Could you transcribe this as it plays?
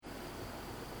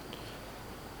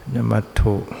มัต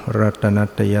ถุรัตนั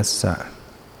ตยัสสะ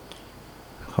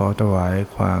ขอถวาย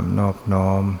ความนอบน้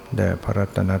อมแด่พระรั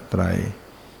ตนตรัย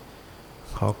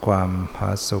ขอความผา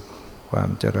สุกความ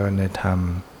เจริญในธรรม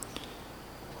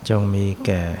จงมีแ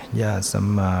ก่ญาติสัม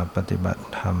มาปฏิบัติ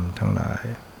ธรรมทั้งหลาย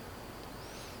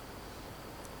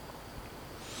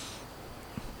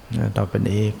ต่อไป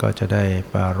นี้ก็จะได้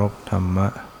ปรารภธรรมะ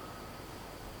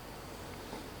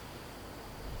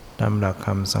ตามหลักค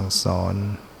ำสั่งสอน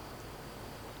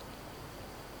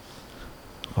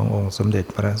ขององค์สมเด็จ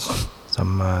พระสัม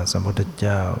มาสัมพุทธเ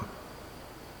จ้า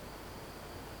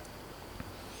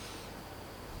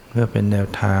เพื่อเป็นแนว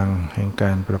ทางแห่งก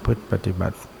ารประพฤติปฏิบั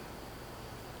ติ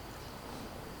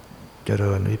เจ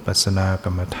ริญวิปัสสนากร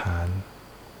รมฐาน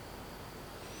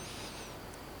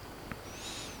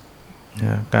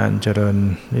การเจริญ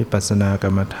วิปัสสนากร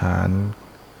รมฐาน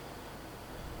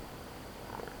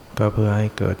ก็เพื่อให้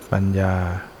เกิดปัญญา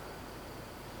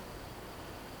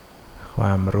คว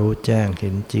ามรู้แจ้งเห็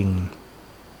นจริง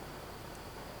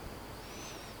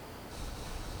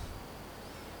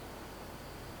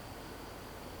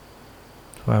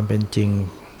ความเป็นจริง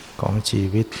ของชี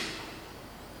วิต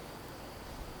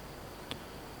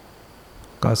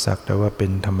ก็สักแต่ว่าเป็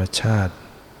นธรรมชาติ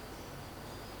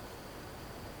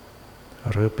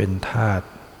หรือเป็นธาตุ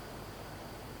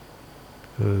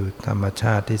คือธรรมช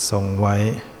าติที่ทรงไว้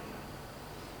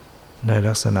ใน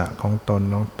ลักษณะของตน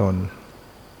ของตน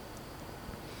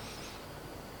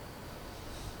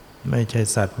ไม่ใช่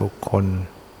สัตว์บุคคล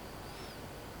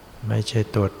ไม่ใช่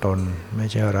ตัวตนไม่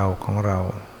ใช่เราของเรา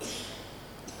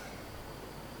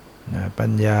ปั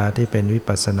ญญาที่เป็นวิ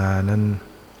ปัสสนานั้น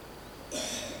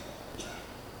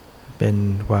เป็น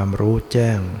ความรู้แ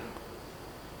จ้ง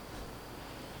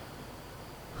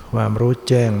ความรู้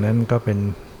แจ้งนั้นก็เป็น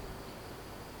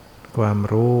ความ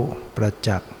รู้ประ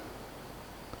จักษ์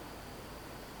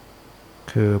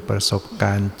คือประสบก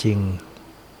ารณ์จริง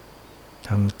ท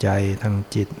างใจทาง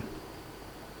จิต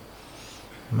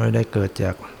ไม่ได้เกิดจ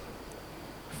าก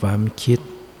ความคิด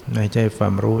ไม่ใช่ควา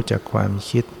มรู้จากความ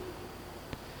คิด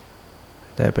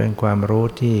แต่เป็นความรู้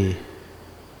ที่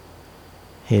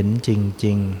เห็นจ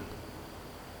ริง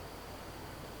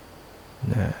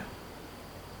ๆนะ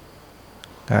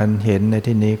การเห็นใน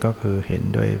ที่นี้ก็คือเห็น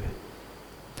ด้วย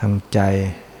ทางใจ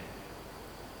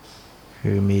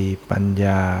คือมีปัญญ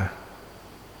า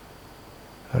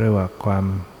เรียกว่าความ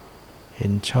เห็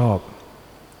นชอบ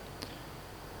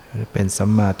เป็นสัม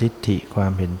มาทิฏฐิควา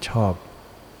มเห็นชอบ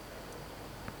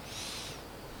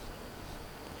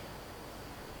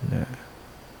นะ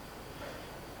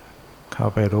เข้า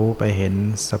ไปรู้ไปเห็น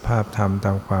สภาพธรรมต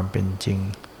ามความเป็นจริง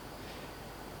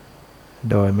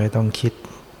โดยไม่ต้องคิด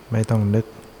ไม่ต้องนึก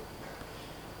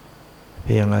เ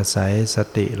พียงอาศัยส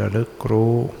ติระลึก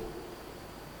รู้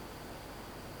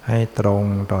ให้ตรง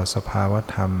ต่อสภาว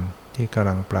ธรรมที่กำ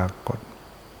ลังปรากฏ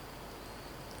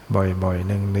บ่อยๆเ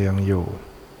นืองๆอยู่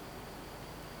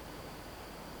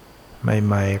ใ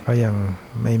หม่ๆก็ยัง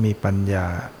ไม่มีปัญญา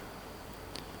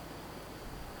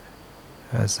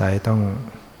อาศัยต้อง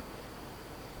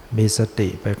มีสติ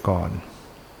ไปก่อน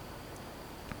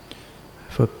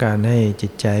ฝึกการให้จิ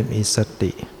ตใจมีส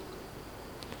ติ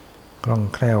คล่อง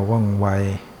แคล่วว่องไว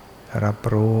รับ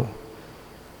รู้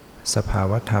สภา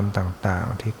วธรรมต่าง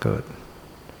ๆที่เกิด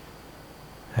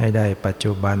ให้ได้ปัจ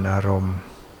จุบันอารมณ์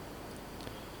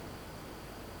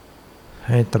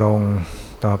ให้ตรง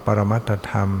ต่อปรมัตถ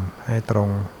ธรรมให้ตรง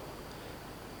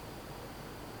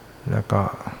แล้วก็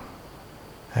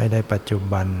ให้ได้ปัจจุ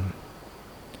บัน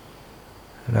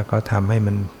แล้วก็ทำให้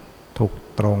มันถูก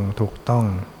ตรงถูกต้อง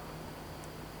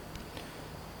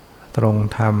ตรง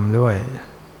ธรรมด้วย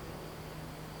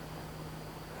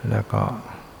แล้วก็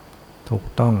ถูก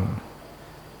ต้อง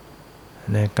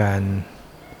ในการ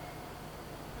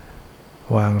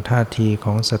วางท่าทีข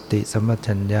องสติสัมป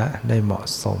ชัญญะได้เหมาะ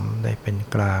สมได้เป็น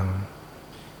กลาง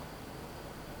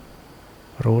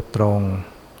รู้ตรง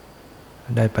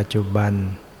ได้ปัจจุบัน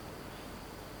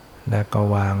และก็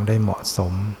วางได้เหมาะส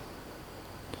ม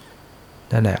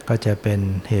นั่นแหละก็จะเป็น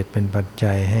เหตุเป็นปัจ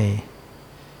จัยให้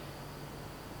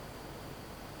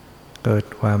เกิด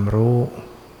ความ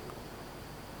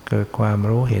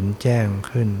รู้เห็นแจ้ง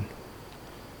ขึ้น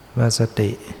ว่าส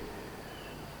ติ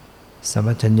สัมป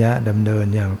ชัญญะดำเนิน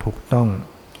อย่างถูกต้อง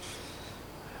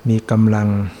มีกำลัง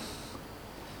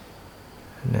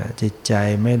จิตใจ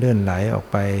ไม่เลื่อนไหลออก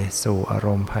ไปสู่อาร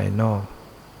มณ์ภายนอก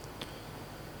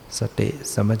สติ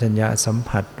สัมปชัญญะสัม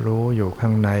ผัสรู้อยู่ข้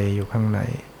างใน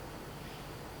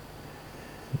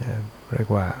เรียก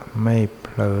ว่าไม่เผ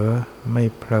ลอไม่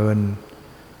เพลิน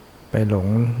ไปหลง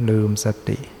ลืมส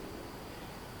ติ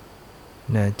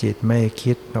จิตไม่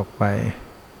คิดออกไป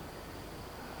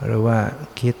หรือว่า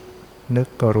คิดนึก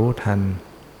ก็รู้ทัน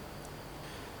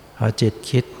อจิต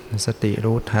คิดสติ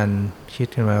รู้ทันคิด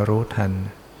ขึ้นมารู้ทัน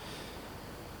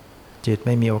จิตไ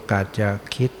ม่มีโอกาสจะ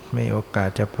คิดไม่มีโอกาส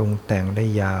จะปรุงแต่งได้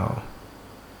ยาว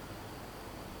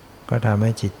ก็ทำใ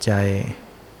ห้จิตใจ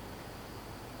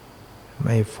ไ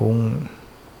ม่ฟุ้ง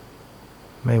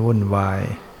ไม่วุ่นวาย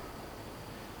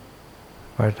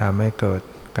ก็ทำให้เกิด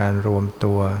การรวม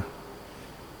ตัว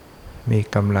มี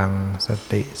กำลังส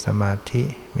ติสมาธิ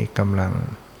มีกำลัง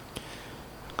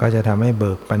ก็จะทำให้เ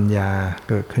บิกปัญญา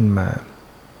เกิดขึ้นมา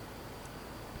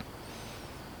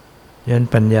ยัน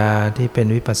ปัญญาที่เป็น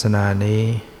วิปัสสนานี้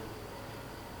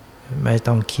ไม่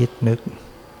ต้องคิดนึก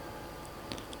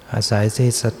อาศัย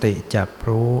สติจับ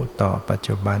รู้ต่อปัจ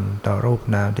จุบันต่อรูป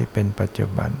นามที่เป็นปัจจุ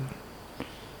บัน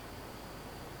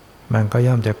มันก็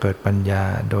ย่อมจะเกิดปัญญา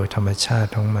โดยธรรมชา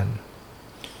ติของมัน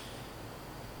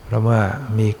เพราะว่า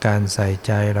มีการใส่ใ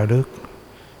จระลึก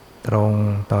ตรง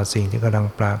ต่อสิ่งที่กำลัง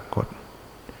ปรากฏ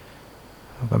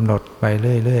กำหนดไป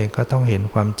เรื่อยๆก็ต้องเห็น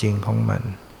ความจริงของมัน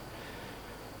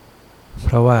เพ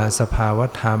ราะว่าสภาว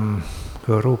ธรรม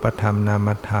คือรูปธรรมนาม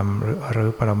ธรรมหรือ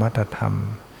ปรมัตถธรรม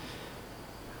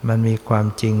มันมีความ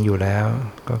จริงอยู่แล้ว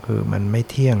ก็คือมันไม่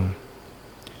เที่ยง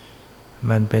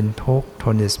มันเป็นทุกข์ท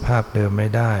นอยู่สภาพเดิมไม่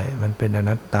ได้มันเป็นอ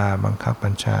นัตตาบังคับบั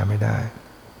ญชาไม่ได้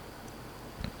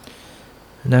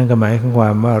นั่นก็หมายควา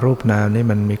มว่ารูปนามนี้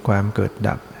มันมีความเกิด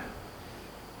ดับ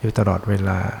อยู่ตลอดเว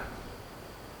ลา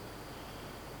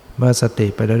เมื่อสติ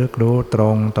ไประลึกรู้ตร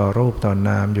งต่อรูปต่อน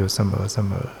ามอยู่เส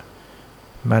มอ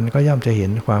มันก็ย่อมจะเห็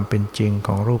นความเป็นจริงข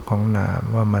องรูปของนาม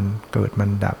ว่ามันเกิดมั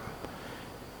นดับ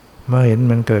เมื่อเห็น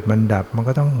มันเกิดมันดับมัน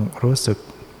ก็ต้องรู้สึก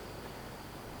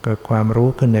เกิดความรู้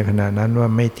ขึ้นในขณะนั้นว่า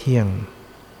ไม่เที่ยง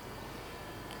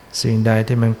สิ่งใด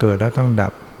ที่มันเกิดแล้วต้องดั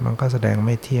บมันก็แสดงไ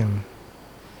ม่เที่ยง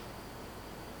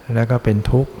แล้วก็เป็น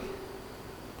ทุกข์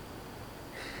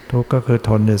ทุกข์ก็คือท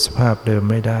นอยู่สภาพเดิม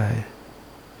ไม่ได้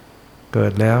เกิ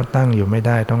ดแล้วตั้งอยู่ไม่ไ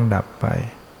ด้ต้องดับไป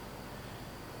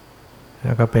แ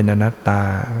ล้วก็เป็นอนัตตา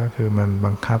ก็คือมัน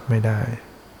บังคับไม่ได้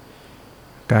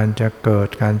การจะเกิด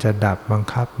การจะดับบัง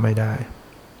คับไม่ได้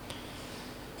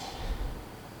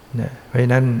เนี่ยเพราะ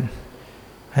นั้น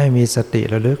ให้มีสติ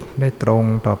ระลึกได้ตรง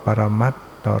ต่อปรมัตถ์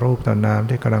ต่อรูปต่อนาม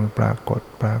ที่กำลังปรากฏ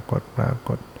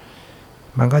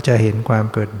มันก็จะเห็นความ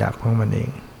เกิดดับของมันเอง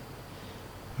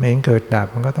ไม่เห็นเกิดดับ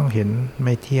มันก็ต้องเห็นไ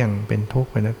ม่เที่ยงเป็นทุกข์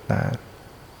เป็นอนัตตา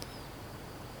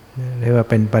เรียกว่า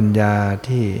เป็นปัญญา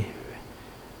ที่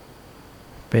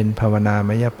เป็นภาวนาม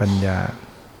ยปัญญา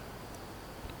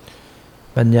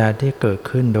ปัญญาที่เกิด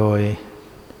ขึ้นโดย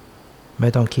ไม่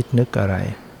ต้องคิดนึกอะไร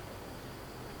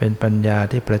เป็นปัญญา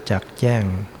ที่ประจักษ์แจ้ง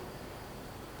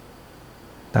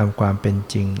ตามความเป็น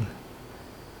จริง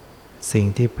สิ่ง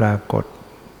ที่ปรากฏ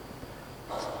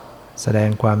แสดง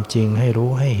ความจริงให้รู้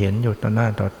ให้เห็นอยู่ต่อหน้า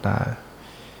ต่อตา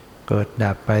เกิด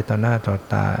ดับไปต่อหน้าต่อ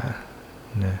ตา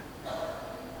นะ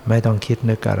ไม่ต้องคิด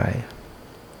นึกอะไร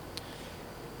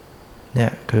เนี่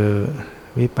ยคือ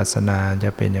วิปัสสนาจ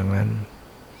ะเป็นอย่างนั้น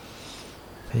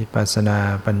วิปัสสนา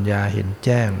ปัญญาเห็นแ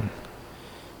จ้ง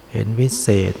เห็นวิเศ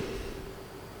ษ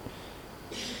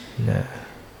นะ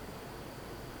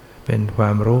เป็นควา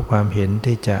มรู้ความเห็น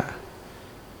ที่จะ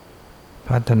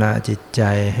พัฒนาจิตใจ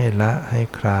ให้ละให้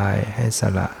คลายให้ส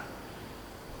ละ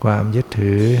ความยึด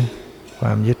ถือคว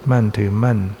ามยึดมั่นถือ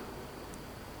มั่น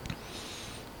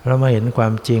เรามาเห็นควา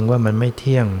มจริงว่ามันไม่เ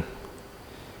ที่ยง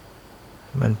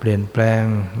มันเปลี่ยนแปลง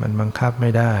มันบังคับไม่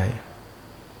ได้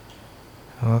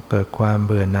ก็เกิดความเ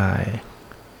บื่อหน่าย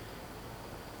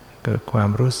เกิดความ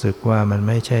รู้สึกว่ามัน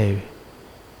ไม่ใช่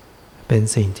เป็น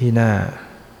สิ่งที่น่า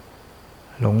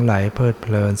หลงไหลเพลิดเพ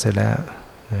ลินเสร็จแล้ว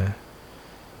นะ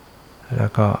แล้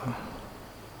วก็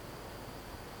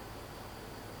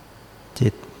จิ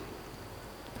ต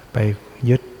ไป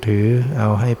ยึดถือเอา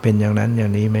ให้เป็นอย่างนั้นอย่า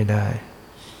งนี้ไม่ได้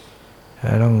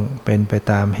ต้องเป็นไป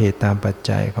ตามเหตุตามปัจ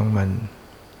จัยของมัน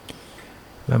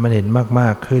แล้วมันเห็นมา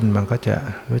กๆขึ้นมันก็จะ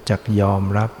รู้จักยอม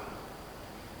รับ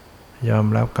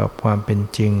กับความเป็น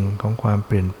จริงของความเ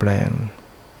ปลี่ยนแปลง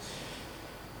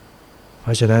เพ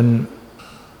ราะฉะนั้น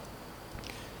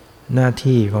หน้า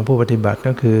ที่ของผู้ปฏิบัติ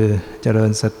ก็คือเจริ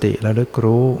ญสติระลึก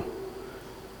รู้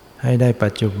ให้ได้ปั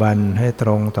จจุบันให้ตร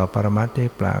งต่อปรมัตถ์ที่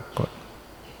ปรากฏ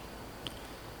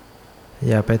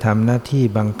อย่าไปทำหน้าที่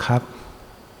บังคับ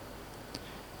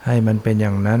ให้มันเป็นอย่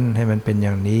างนั้นให้มันเป็นอ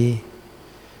ย่างนี้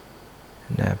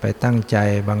นะไปตั้งใจ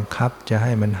บังคับจะใ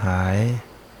ห้มันหาย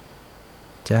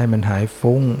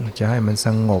ฟุ้งจะให้มันส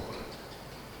งบ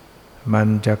มัน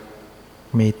จะ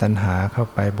มีตัณหาเข้า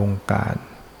ไปบงการ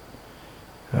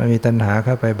มีตัณหาเ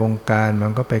ข้าไปบงการมั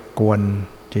นก็ไปกวน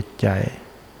จิตใจ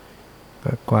เ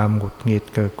กิดความหงุดหงิด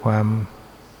เกิดความ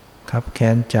คับแค้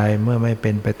นใจเมื่อไม่เ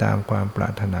ป็นไปตามความปรา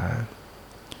รถนา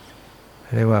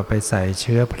เรียกว่าไปใส่เ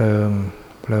ชื้อเพลิ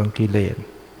งกิเลส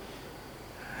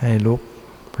ให้ลุก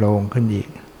โผล่ขึ้นอีก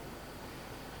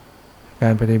กา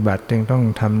รปฏิบัติจึงต้อง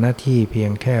ทำหน้าที่เพีย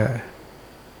งแค่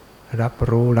รับ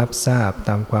รู้รับทราบต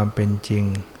ามความเป็นจริง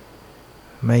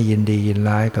ไม่ยินดียิน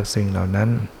ร้ายกับสิ่งเหล่านั้น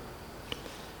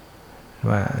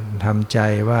ว่าทำใจ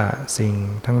ว่าสิ่ง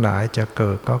ทั้งหลายจะเ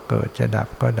กิดก็เกิดจะดับ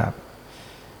ก็ดับ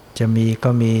จะมีก็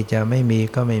มีจะไม่มี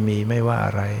ก็ไม่มีไม่ว่าอ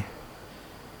ะไร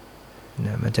น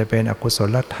ะมันจะเป็นอกุศ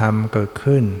ลธรรมเกิด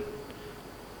ขึ้น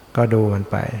ก็ดูมัน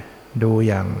ไปดู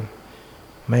อย่าง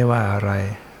ไม่ว่าอะไร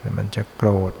มันจะโกร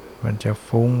ธมันจะ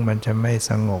ฟุ้งมันจะไม่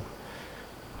สงบ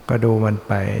ก็ดูมัน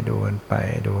ไปดูมันไป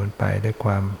ดูมันไปด้วยค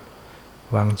วาม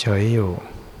วางเฉยอยู่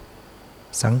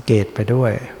สังเกตไปด้ว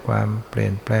ยความเปลี่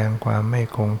ยนแปลงความไม่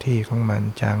คงที่ของมัน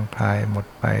จางคลายหมด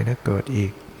ไปแล้วเกิดอี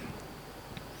ก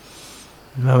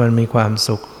เมื่อมันมีความ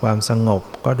สุขความสงบ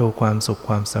ก็ดูความสุขค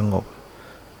วามสงบ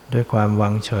ด้วยความวา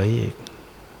งเฉยอีก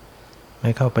ไม่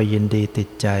เข้าไปยินดีติด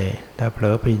ใจถ้าเผล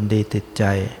อไปยินดีติดใจ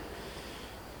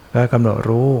ก็กำหนด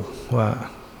รู้ว่า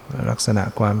ลักษณะ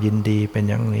ความยินดีเป็น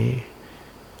อย่างนี้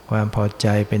ความพอใจ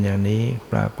เป็นอย่างนี้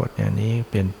ปรากฏอย่างนี้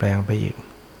เปลี่ยนแปลงไปอีก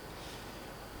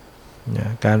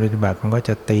การปฏิบัติมันก็จ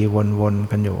ะตีวน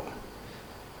ๆกันอยู่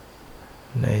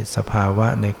ในสภาวะ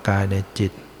ในกายในจิ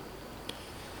ต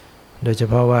โดยเฉ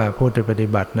พาะว่าผู้ปฏิ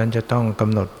บัตินั้นจะต้องก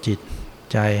ำหนดจิต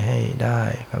ใจให้ได้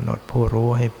กำหนดผู้รู้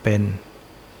ให้เป็น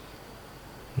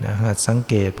หัดสัง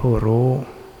เกตผู้รู้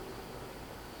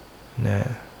นะ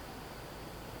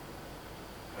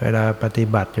เวลาปฏิ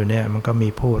บัติอยู่เนี่ยมันก็มี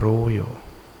ผู้รู้อยู่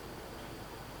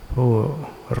ผู้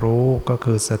รู้ก็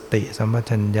คือสติสัมป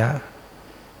ชัญญะ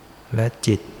และ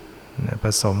จิตผ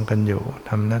สมกันอยู่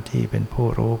ทำหน้าที่เป็นผู้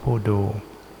รู้ผู้ดู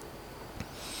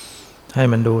ให้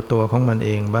มันดูตัวของมันเอ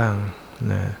งบ้าง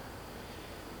นะ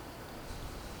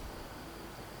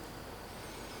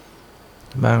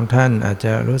บางท่านอาจจ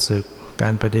ะรู้สึกกา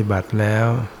รปฏิบัติแล้ว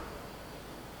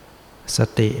ส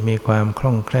ติมีความคล่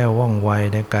องแคล่วว่องไว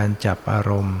ในการจับอา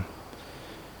รมณ์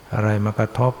อะไรมากร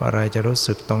ะทบอะไรจะรู้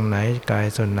สึกตรงไหนกาย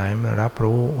ส่วนไหนมารับ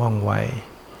รู้ว่องไว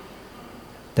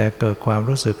แต่เกิดความ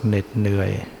รู้สึกเหน็ดเหนื่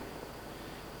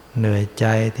อยใจ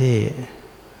ที่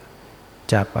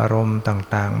จับอารมณ์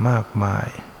ต่างๆมากมาย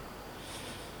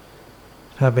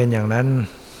ถ้าเป็นอย่างนั้น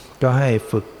ก็ให้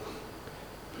ฝึก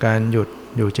การหยุด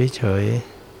อยู่เฉย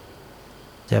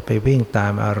ๆอย่าไปวิ่งตา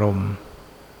มอารมณ์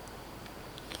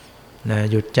นะ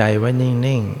หยุดใจไว้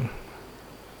นิ่ง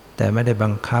ๆแต่ไม่ได้บั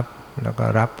งคับแล้วก็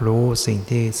รับรู้สิ่ง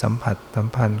ที่สัม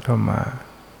พันธ์เข้ามา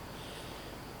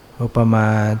อุปมา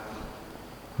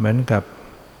เหมือนกับ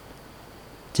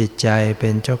จิตใจเป็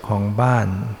นเจ้าของบ้าน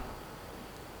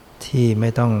ที่ไม่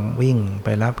ต้องวิ่งไป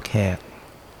รับแขก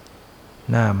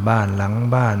หน้าบ้านหลัง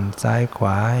บ้านซ้ายขว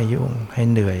าให้ยุ่งให้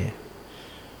เหนื่อย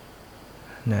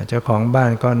เจ้าของบ้าน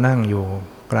ก็นั่งอยู่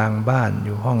กลางบ้านอ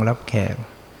ยู่ห้องรับแขก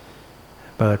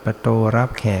เปิดประตูรับ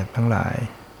แขกทั้งหลาย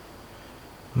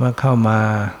เมื่อเข้ามา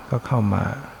ก็เข้ามา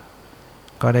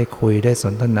ก็ได้คุยได้ส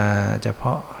นทนาเฉพ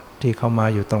าะที่เข้ามา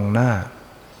อยู่ตรงหน้า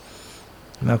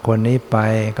เมื่อคนนี้ไป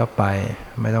ก็ไป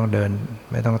ไม่ต้องเดิน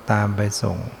ไม่ต้องตามไป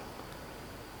ส่ง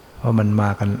เพราะมันมา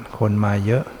กันคนมา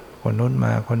เยอะคนนู้นม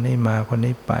าคนนี้มาคน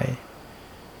นี้ไป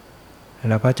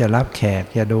เราก็จะรับแขก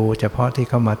อย่าดูเฉพาะที่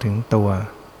เข้ามาถึงตัว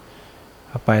เ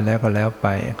ข้าไปแล้วก็แล้วไป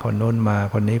คนนู้นมา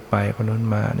คนนี้ไปคนนู้น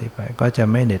มานี่ไปก็จะ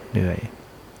ไม่เหน็ดเหนื่อย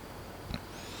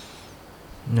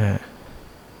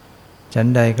ชั้น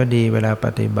ใดก็ดีเวลาป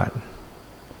ฏิบัติ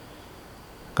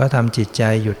ก็ทำจิตใจ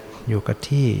หยุดอยู่กับ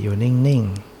ที่อยู่นิ่ง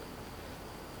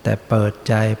ๆแต่เปิด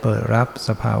ใจเปิดรับส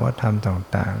ภาวะธรรม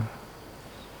ต่าง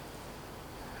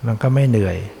ๆมันก็ไม่เหนื่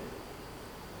อย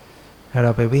ถ้าเร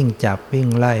าไปวิ่งจับวิ่ง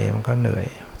ไล่มันก็เหนื่อย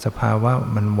สภาวะ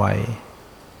มันไว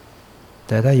แ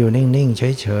ต่ถ้าอยู่นิ่งๆ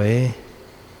เฉย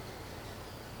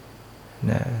ๆ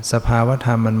นะสภาวะธร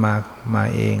รมมันมา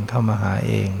เองเข้ามาหา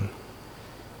เอง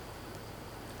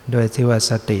โดยที่ว่า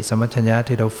สติสัมปชัญญะ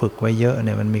ที่เราฝึกไว้เยอะเ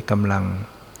นี่ยมันมีกำลัง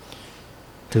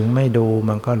ถึงไม่ดู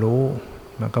มันก็รู้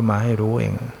มันก็มาให้รู้เอ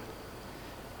ง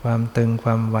ความตึงคว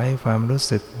ามไว้ความรู้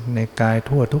สึกในกาย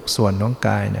ทั่วทุกส่วนของก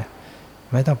ายเนี่ย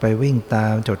ไม่ต้องไปวิ่งตา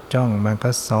มจดจ้องมันก็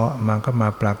มันก็มา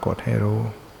ปรากฏให้รู้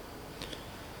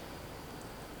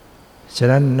ฉะ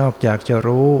นั้นนอกจากจะ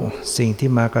รู้สิ่งที่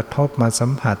มากระทบมาสั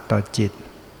มผัสต่อจิ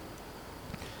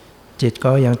ต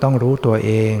ก็ยังต้องรู้ตัวเ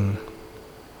อง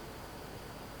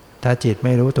ถ้าจิตไ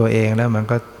ม่รู้ตัวเองแล้วมัน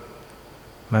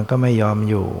ก็ไม่ยอม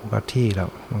อยู่กับที่หรอ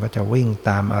กมันก็จะวิ่ง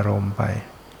ตามอารมณ์ไป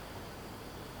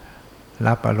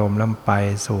รับอารมณ์แล้วไป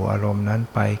สู่อารมณ์นั้น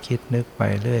ไปคิดนึกไป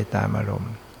เรื่อยตามอารม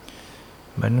ณ์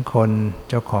เหมือนคน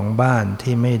เจ้าของบ้าน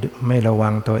ที่ไม่ระวั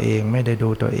งตัวเองไม่ได้ดู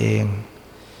ตัวเอง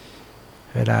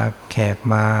เวลาแขก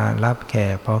มารับแข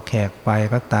กพอแขกไป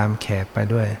ก็ตามแขกไป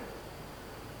ด้วย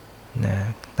นะ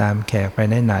ตามแขกไป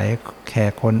ไหนๆแข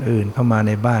กคนอื่นเข้ามาใ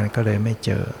นบ้านก็เลยไม่เ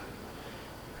จอ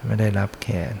ไม่ได้รับแข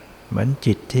กเหมือน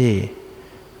จิตที่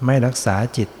ไม่รักษา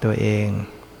จิตตัวเอง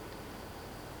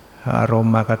อารม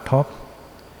ณ์มากระทบ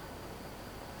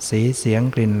สีเสียง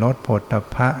กลิ่นรสโผฏฐัพ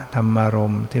พะธรรมาร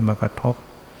มณ์ที่มากระทบ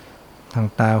ทาง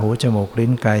ตาหูจมูกลิ้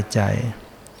นกายใจ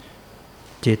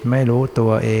จิตไม่รู้ตั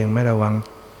วเองไม่ระวัง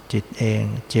จิตเอง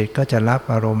จิตก็จะรับ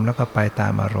อารมณ์แล้วก็ไปตา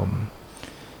มอารมณ์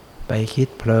ไปคิด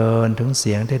เพลินถึงเ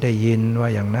สียงที่ได้ยินว่า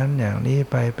อย่างนั้นอย่างนี้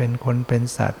ไปเป็นคนเป็น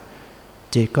สัตว์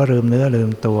จิตก็ลืมเนื้อลืม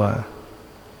ตัว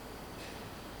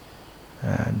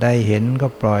ได้เห็นก็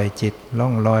ปล่อยจิตล่อ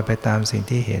งลอยไปตามสิ่ง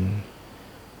ที่เห็น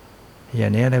อย่า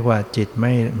งนี้เรียกว่าจิตไ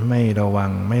ม่ระวั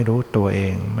งไม่รู้ตัวเอ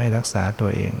งไม่รักษาตัว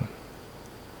เอง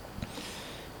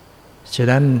ฉะ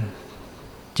นั้น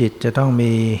จิตจะต้อง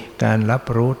มีการรับ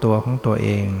รู้ตัวของตัวเอ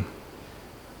ง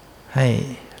ให้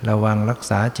ระวังรัก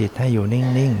ษาจิตให้อยู่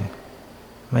นิ่ง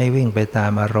ๆไม่วิ่งไปตา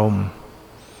มอารมณ์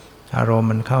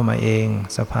มันเข้ามาเอง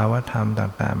สภาวะธรรม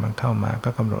ต่างๆมันเข้ามาก็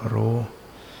กำหนดรู้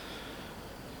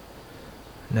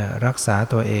นะรักษา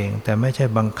ตัวเองแต่ไม่ใช่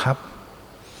บังคับ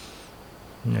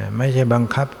นะไม่ใช่บัง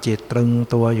คับจิตตรึง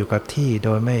ตัวอยู่กับที่โด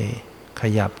ยไม่ข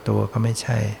ยับตัวก็ไม่ใ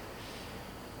ช่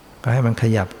ก็ให้มันข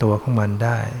ยับตัวของมันไ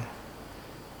ด้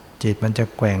จิตมันจะ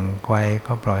แกว่งไกว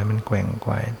ก็ปล่อยมันแกว่งไก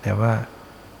วแต่ว่า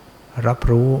รับ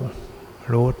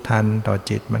รู้ทันต่อ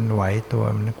จิตมันไหวตัว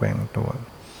มันแกว่งตัว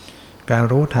การ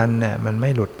รู้ทันเนี่ยมันไม่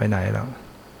หลุดไปไหนหรอก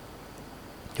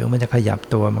ถึงมันจะขยับ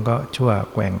ตัวมันก็ชั่ว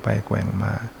แกว่งไปแกว่งม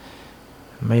า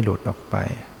ไม่หลุดออกไป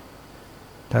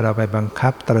ถ้าเราไปบังคั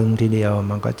บตรึงทีเดียว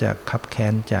มันก็จะคับแค้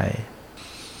นใจ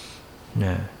น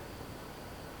ะ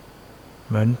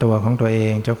เหมือนตัวของตัวเอ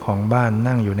งเจ้าของบ้าน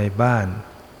นั่งอยู่ในบ้าน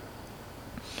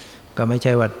ก็ไม่ใ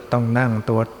ช่ว่าต้องนั่ง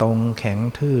ตัวตรงแข็ง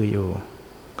ทื่ออยู่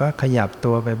ก็ขยับ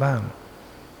ตัวไปบ้าง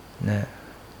นะ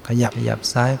ขยับ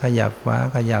ซ้ายขยับขวา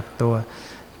ขยับตัว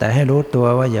แต่ให้รู้ตัว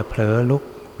ว่าอย่าเผลอลุก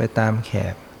ไปตามแข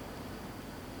ก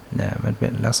นะมันเป็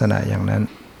นลักษณะอย่างนั้น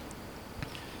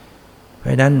เพร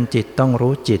าะนั้นจิตต้อง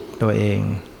รู้จิตตัวเอง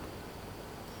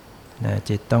นะ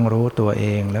จิตต้องรู้ตัวเอ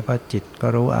งแล้วก็จิตก็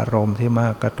รู้อารมณ์ที่มา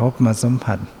กระทบมาสัม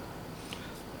ผัส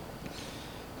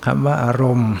คำว่าอาร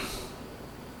มณ์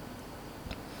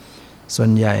ส่ว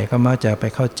นใหญ่ก็มักจะไป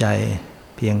เข้าใจ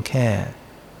เพียงแค่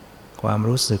ความ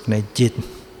รู้สึกในจิต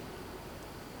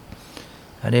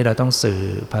อันนี้เราต้องสื่อ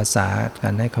ภาษากั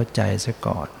นให้เข้าใจซะ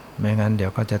ก่อนไม่งั้นเดี๋ย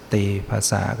วก็จะตีภา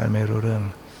ษากันไม่รู้เรื่อง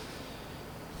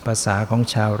ภาษาของ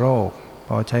ชาวโลกพ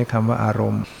อใช้คำว่าอาร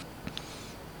มณ์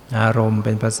เ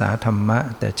ป็นภาษาธรรมะ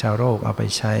แต่ชาวโลกเอาไป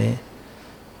ใ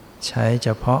ช้เฉ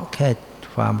พาะแค่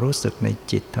ความรู้สึกใน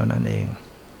จิตเท่านั้นเอง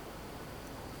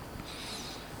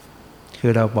คื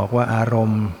อเราบอกว่าอารม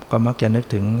ณ์ก็มักจะนึก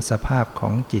ถึงสภาพขอ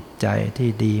งจิตใจที่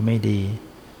ดีไม่ดี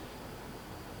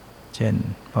เช่น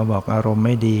พอบอกอารมณ์ไ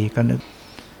ม่ดีก็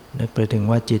นึกไปถึง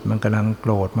ว่าจิตมันกำลังโก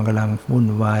รธมันกำลังวุ่น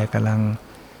วายกำลัง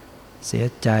เสีย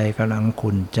ใจกำลัง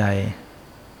ขุ่นใจ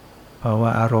เพราะว่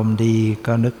าอารมณ์ดี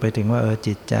ก็นึกไปถึงว่า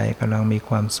จิตใจกำลังมีค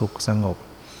วามสุขสงบ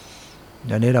เ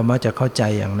ดี๋ยวนี้เรามักจะเข้าใจ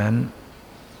อย่างนั้น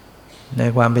ใน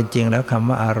ความเป็นจริงแล้วคำ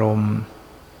ว่าอารมณ์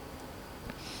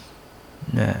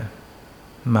นะ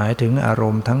หมายถึงอาร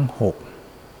มณ์ทั้ง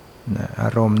6นะอา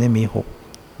รมณ์นี่มี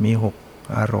หก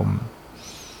อารม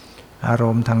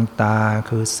ณ์ทางตา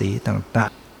คือสีต่า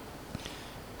ง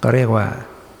ๆก็เรียกว่า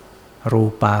รู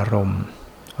ปารมณ์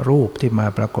รูปที่มา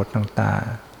ปรากฏทางตา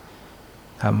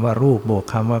คำว่ารูปบวก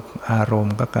คำว่าอารม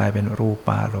ณ์ก็กลายเป็นรูป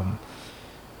ารมณ์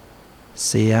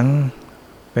เสียง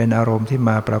เป็นอารมณ์ที่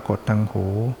มาปรากฏทางหู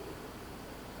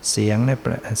เสียงใน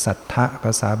สัทธะภ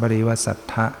าษาบาลีว่าสัท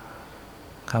ธะ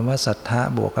คำว่าสัทธะ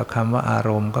บวกกับคำว่าอา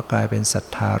รมณ์ก็กลายเป็นสัท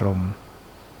ธารมณ์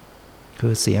คื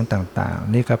อเสียงต่าง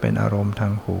ๆนี่ก็เป็นอารมณ์ทา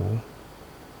งหู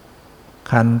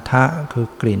คันทะคือ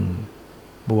กลิ่น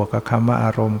บวกกับคำว่าอ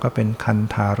ารมณ์ก็เป็นคัน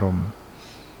ธารมณ์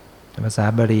ภาษา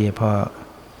บาลีพอ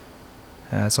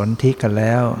สนธิกันแ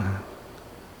ล้ว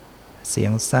เสีย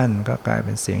งสั้นก็กลายเ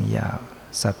ป็นเสียงยาว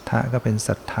สัทธะก็เป็น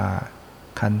สัทธา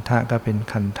คันทะก็เป็น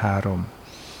คันธารมณ์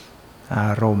อ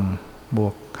ารมณ์บว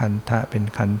กคันทะเป็น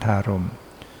คันธารมณ์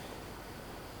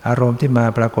อารมณ์ที่มา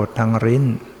ปรากฏทางลิ้น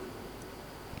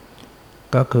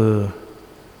ก็คือ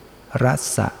ร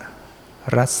ส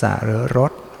หรือร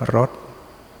ส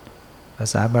ภา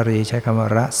ษาบาลีใช้คำว่า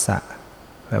รส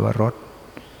แปลว่ารส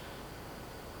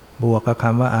บวกกับค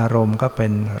ำว่าอารมณ์ก็เป็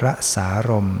นรสา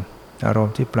รมณ์อารม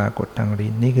ณ์ที่ปรากฏทาง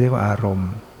ลิ้นนี่เรียกว่าอารมณ์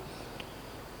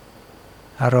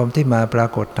ที่มาปรา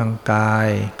กฏทางกาย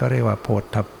ก็เรียกว่าโผฏ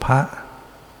ฐัพพะ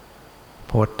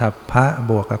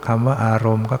บวกกับคำว่าอาร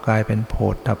มณ์ก็กลายเป็นโผ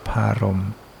ฏฐัพพารมณ์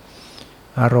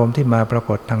อารมณ์ที่มาปรา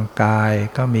กฏทางกาย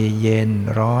ก็มีเย็น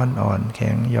ร้อนอ่อนแ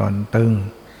ข็งหย่อนตึง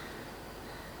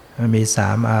มันมีส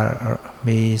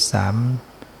าม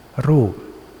รูป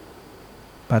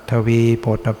ปฐวีโผ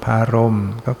ฏฐารมณ์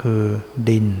ก็คือ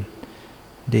ดิน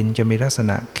จะมีลักษ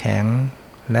ณะแข็ง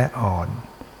และอ่อน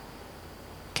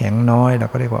แข็งน้อยเรา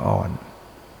ก็เรียกว่าอ่อน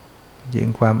ยิ่ง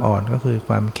ความอ่อนก็คือค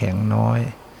วามแข็งน้อย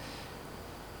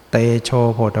เตโช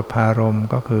โผฏฐารมณ์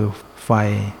ก็คือไ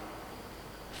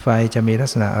ฟจะมีลัก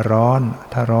ษณะร้อน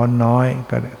ถ้าร้อนน้อย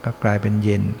ก็กลายเป็นเ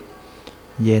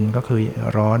ย็นก็คือ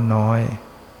ร้อนน้อย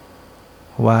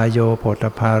วาโยโผฏ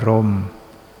ฐารมณ์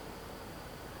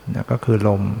นะก็คือล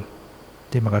ม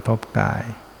ที่มากระทบกาย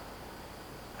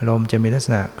ลมจะมีลักษ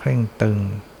ณะเคร่งตึง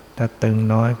ถ้าตึง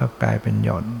น้อยก็กลายเป็นห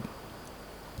ย่อน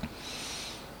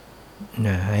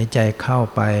หายใจเข้า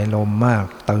ไปลมมาก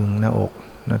ตึงหน้าอก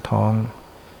หน้าท้อง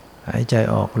หายใจ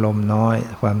ออกลมน้อย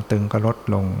ความตึงก็ลด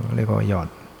ลงเรียกว่าหย่อน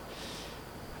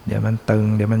เดี๋ยวมันตึง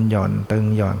เดี๋ยวมันหย่อนตึง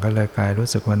หย่อนก็เลยกลายรู้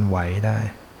สึกมันไหวได้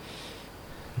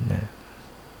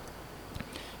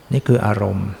นี่คืออาร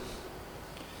มณ์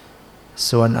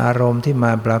ส่วนอารมณ์ที่ม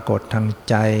าปรากฏทาง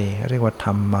ใจเรียกว่าธ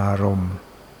รรมารมณ์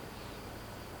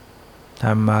ธ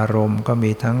รรมารมณ์ก็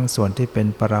มีทั้งส่วนที่เป็น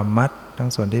ปรมัตถ์ทั้ง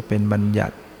ส่วนที่เป็นบัญญั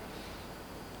ติ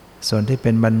ส่วนที่เ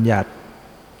ป็นบัญญัติ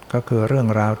ก็คือเรื่อง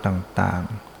ราวต่าง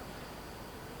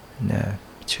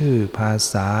ๆชื่อภา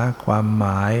ษาความหม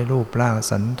ายรูปร่าง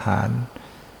สันฐาน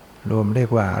รวมเรียก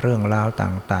ว่าเรื่องราว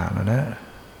ต่างๆนะ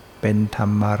เป็นธร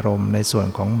รมารมณ์ในส่วน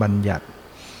ของบัญญัติ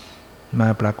มา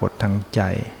ปรากฏทางใจ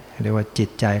เรียกว่าจิต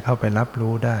ใจเข้าไปรับ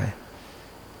รู้ได้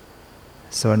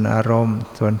ส่วนอารมณ์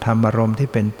ส่วนธรรมอารมณ์ที่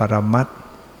เป็นปรมัตถ์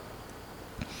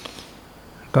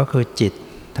ก็คือจิต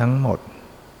ทั้งหมด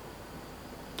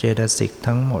เจตสิก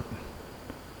ทั้งหมด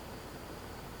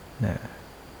นะ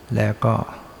แล้วก็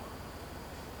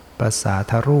ประสา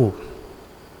ทรูป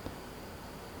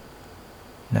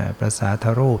นะประสาท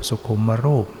รูปสุขุม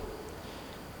รูป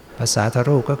ประสาท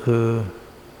รูปก็คือ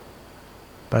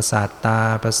ประสาทตา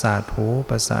ประสาทหู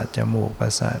ประสาทจมูกปร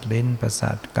ะสาทลิ้นประส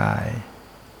าทกาย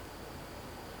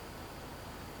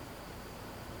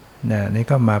นี่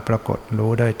ก็มาปรากฏ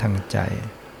รู้ได้ทางใจ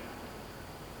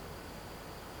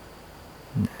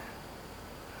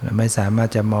ไม่สามารถ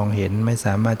จะมองเห็นไม่ส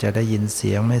ามารถจะได้ยินเ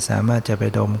สียงไม่สามารถจะไป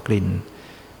ดมกลิ่น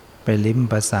ไปลิ้ม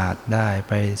ประสาทได้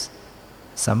ไป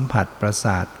สัมผัสประส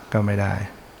าทก็ไม่ได้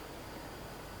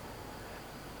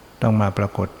ต้องมาปรา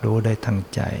กฏรู้ได้ทาง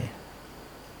ใจ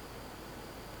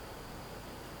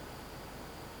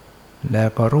แล้ว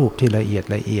ก็รูปที่ละเอียด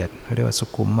เรียกว่าสุ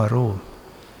ขุมรูป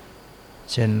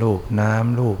เช่นรูปน้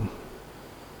ำรูป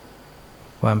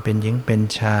ความเป็นหญิงเป็น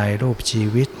ชายรูปชี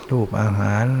วิตรูปอาห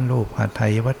ารรูปหทั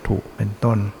ยวัตถุเป็น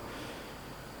ต้น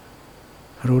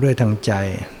รู้ด้วยทางใจ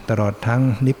ตลอดทั้ง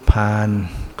นิพพาน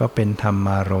ก็เป็นธรรม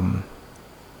ารมณ์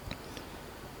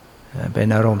เป็น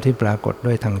อารมณ์ที่ปรากฏ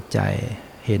ด้วยทางใจ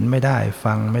เห็นไม่ได้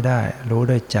ฟังไม่ได้รู้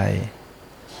ด้วยใจ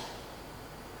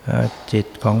จิต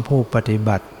ของผู้ปฏิ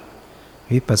บัติ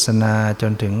วิปัสสนาจ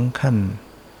นถึงขั้น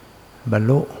บรร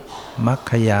ลุมรร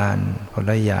คญาณผ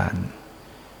ลญาณ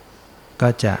ก็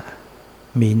จะ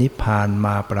มีนิพพานม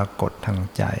าปรากฏทาง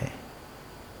ใจ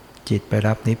จิตไป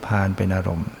รับนิพพานเป็นอาร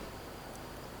มณ์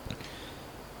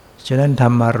ฉะนั้นธร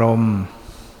รมารมณ์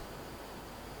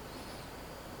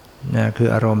คือ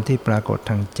อารมณ์ที่ปรากฏ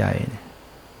ทางใจ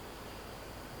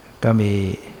ก็มี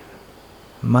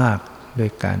มากด้ว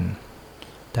ยกัน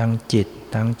ทั้งจิต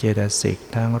ทั้งเจตสิก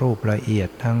ทั้งรูปละเอียด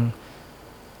ทั้ง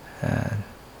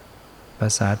ประ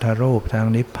สาทรูปทั้ง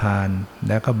นิพพานแ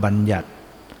ล้วก็บัญญัติ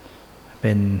เ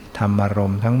ป็นธรรมาร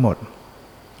มณ์ทั้งหมด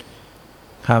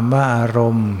คำว่าอาร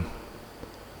มณ์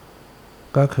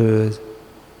ก็คือ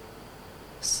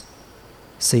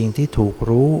สิ่งที่ถูก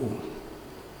รู้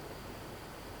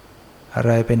อะไ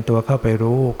รเป็นตัวเข้าไป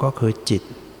รู้ก็คือจิต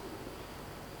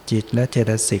และเจ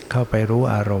ตสิกเข้าไปรู้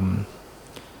อารมณ์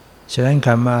ฉะนั้นค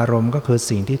ำว่าอารมณ์ก็คือ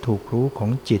สิ่งที่ถูกรู้ขอ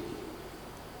งจิต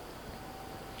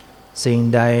สิ่ง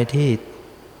ใดที่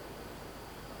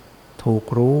ถูก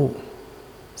รู้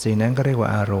สิ่งนั้นก็เรียกว่า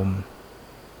อารมณ์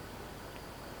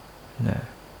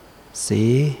สี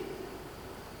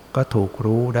ก็ถูก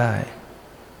รู้ได้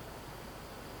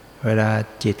เวลา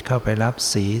จิตเข้าไปรับ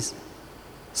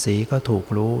สีก็ถูก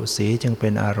รู้สีจึงเป็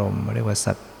นอารมณ์เรียกว่า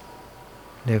สัตว์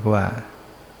เรียกว่า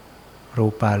รู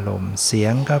ปารมณ์เสีย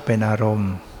งก็เป็นอารม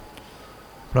ณ์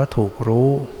เพราะถูกรู้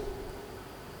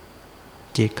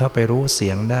จิตเข้าไปรู้เสี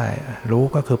ยงได้รู้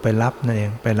ก็คือไปรับนั่นเอ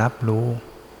งไปรับรู้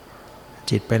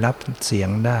จิตไปรับเสียง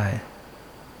ได้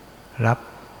รับ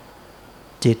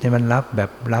จิตเนี่ยมันรับแบ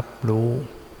บรับรู้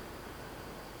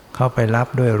เข้าไปรับ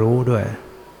ด้วยรู้ด้วย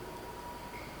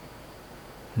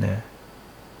นะ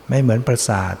ไม่เหมือนประส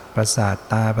าท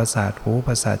ตาประสาทหูป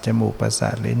ระสาทจมูกประสา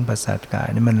ทลิ้นประสาทกาย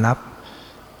นี่มันรั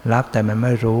บแต่มันไ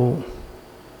ม่รู้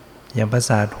อย่างประ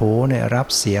สาทหูเนี่ยรับ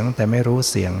เสียงแต่ไม่รู้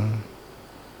เสียง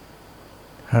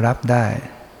รับได้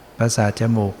ประสาทจ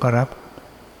มูกก็รับ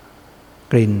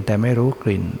กลิ่นแต่ไม่รู้ก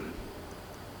ลิ่น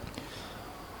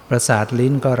ประสาทลิ้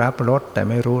นก็รับรสแต่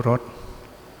ไม่รู้รส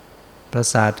ประ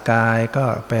สาทกายก็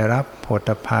ไปรับโผฏ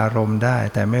ฐัพพารมณ์ได้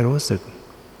แต่ไม่รู้สึก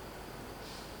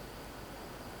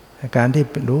การที่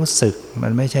รู้สึกมั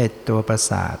นไม่ใช่ตัวประ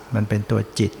สาทมันเป็นตัว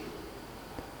จิต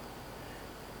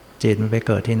มันไปเ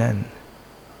กิดที่นั่น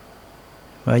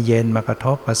เมื่อเย็นมากระท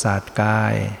บประสาทกา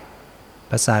ย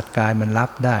มันรั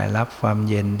บได้รับความ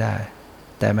เย็นได้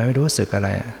แต่มันไม่รู้สึกอะไร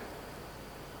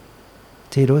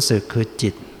ที่รู้สึกคือจิ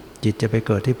ตจะไปเ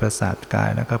กิดที่ประสาทกาย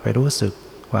แล้วก็ไปรู้สึก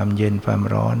ความเย็นความ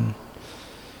ร้อน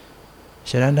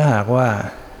ฉะนั้นถ้าหากว่า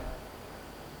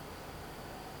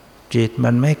จิตมั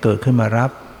นไม่เกิดขึ้นมารั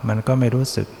บมันก็ไม่รู้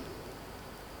สึก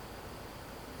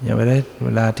อย่างเว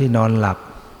ลาที่นอนหลับ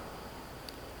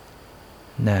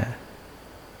นะ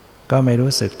ก็ไม่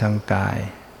รู้สึกทางกาย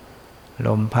ล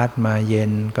มพัดมาเย็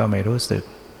นก็ไม่รู้สึก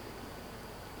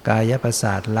กายประส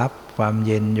าทรับความเ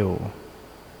ย็นอยู่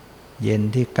เย็น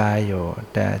ที่กายอยู่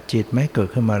แต่จิตไม่เกิด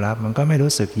ขึ้นมารับมันก็ไม่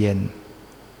รู้สึกเย็น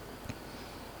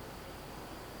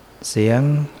เสียง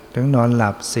ถึงนอนหลั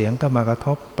บเสียงก็มากระท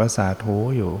บประสาทหู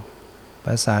อยู่ป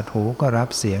ระสาทหูก็รับ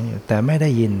เสียงอยู่แต่ไม่ได้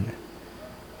ยิน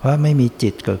เพราะไม่มีจิ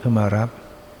ตเกิดขึ้นมารับ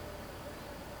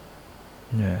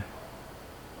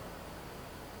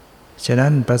ฉะนั้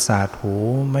นประสาทหู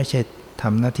ไม่ใช่ท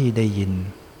ำหน้าที่ได้ยิน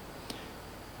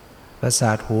ประส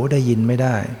าทหูได้ยินไม่ไ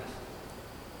ด้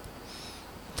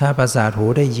ถ้าประสาทหู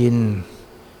ได้ยิน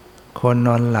คนน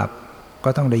อนหลับก็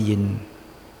ต้องได้ยิน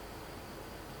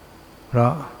เพรา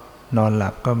ะนอนหลั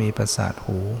บก็มีประสาท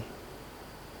หู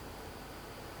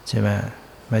ใช่ไหม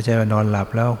ไม่ใช่ว่านอนหลับ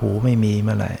แล้วหูไม่มีเ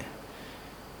มื่อไหร่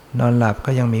นอนหลับ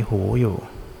ก็ยังมีหูอยู่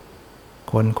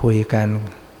คนคุยกัน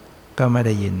ก็ไม่ไ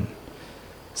ด้ยิน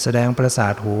แสดงประสา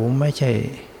ทหูไม่ใ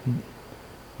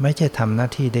ช่ทำหน้า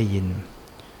ที่ได้ยิน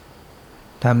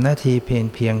ทำหน้าที่เ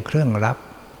พียงเครื่องรับ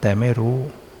แต่ไม่รู้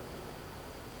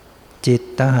จิต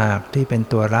ต่างหากที่เป็น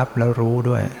ตัวรับแล้วรู้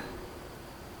ด้วย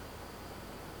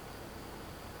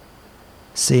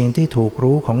สิ่งที่ถูก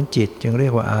รู้ของจิตจึงเรี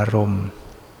ยกว่าอารมณ์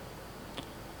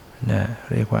นะ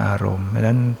เรียกว่าอารมณ์เพราะฉะ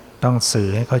นั้นต้องสื่อ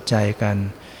ให้เข้าใจกัน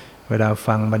เวลา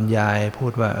ฟังบรรยายพู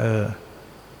ดว่า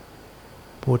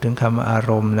พูดถึงคำว่าอา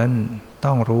รมณ์นั้น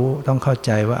ต้องรู้ต้องเข้าใ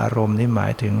จว่าอารมณ์นี้หมา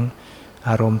ยถึง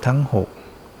อารมณ์ทั้ง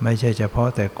6ไม่ใช่เฉพาะ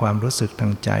แต่ความรู้สึกทา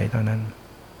งใจเท่านั้น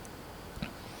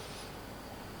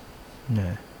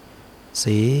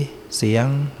สีเสียง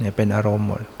เนี่ยเป็นอารมณ์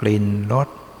หมดกลิ่นรส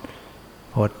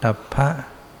โผฏฐัพพะ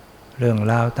เรื่อง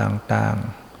ราวต่าง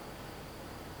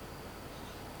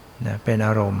ๆนะเป็นอ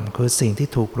ารมณ์คือสิ่งที่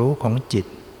ถูกรู้ของจิต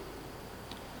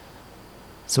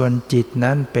ส่วนจิต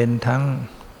นั้นเป็นทั้ง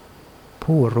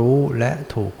ผู้รู้และ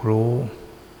ถูกรู้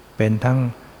เป็นทั้ง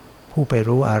ผู้ไป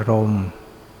รู้อารมณ์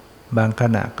บางข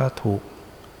ณะก็ถูก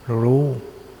รู้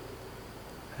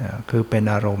คือเป็น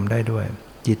อารมณ์ได้ด้วย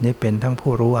จิตนี้เป็นทั้ง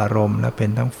ผู้รู้อารมณ์และเป็น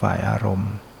ทั้งฝ่ายอารม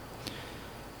ณ์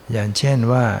อย่างเช่น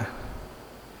ว่า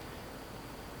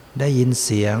ได้ยินเ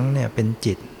สียงเนี่ยเป็น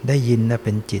จิตได้ยินนะเ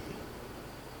ป็นจิต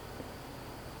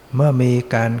เมื่อมี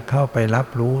การเข้าไปรับ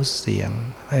รู้เสียง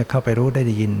ให้เข้าไปรู้ได้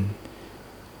ยิน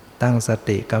ตั้งส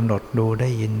ติกำหนดดูได้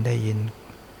ยิน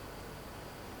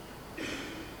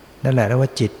นั่นแหละเรียกว่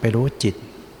าจิตไปรู้จิต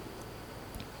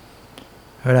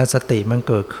เวลาสติมัน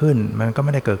เกิดขึ้นมันก็ไ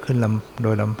ม่ได้เกิดขึ้นโด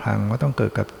ยลำพังก็ต้องเกิ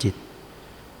ดกับจิต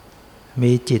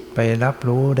มีจิตไปรับ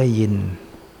รู้ได้ยิน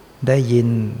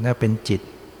นั่นเป็นจิต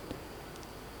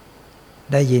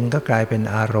ได้ยินก็กลายเป็น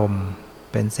อารมณ์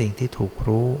เป็นสิ่งที่ถูก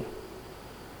รู้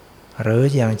หรือ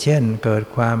อย่างเช่นเกิด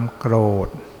ความโกรธ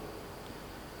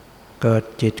เกิด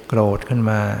จิตโกรธขึ้น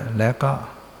มาแล้วก็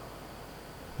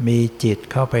มีจิต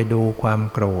เข้าไปดูความ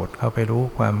โกรธเข้าไปรู้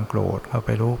ความโกรธเข้าไป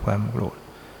รู้ความโกรธ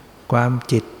ความ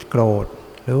จิตโกรธ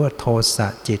หรือว่าโทสะ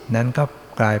จิตนั้นก็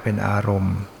กลายเป็นอารม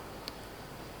ณ์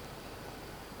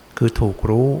คือถูก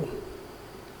รู้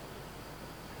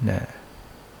นะ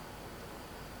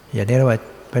อย่างนี้เรียกว่า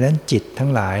เพราะฉะนั้นจิตทั้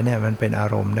งหลายเนี่ยมันเป็นอา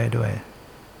รมณ์ได้ด้วย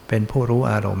เป็นผู้รู้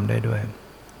อารมณ์ได้ด้วย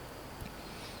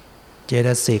เจต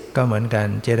สิกก็เหมือนกัน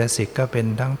เจตสิกก็เป็น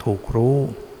ทั้งถูกรู้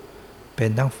เป็น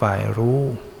ทั้งฝ่ายรู้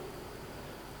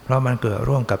เพราะมันเกิด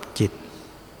ร่วมกับจิต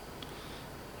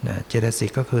นะเจตสิ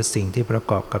กก็คือสิ่งที่ประ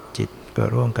กอบกับจิตเกิด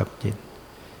ร่วมกับจิต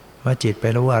เมื่อจิตไป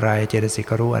รู้อะไรเจตสิก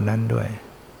ก็รู้อันนั้นด้วย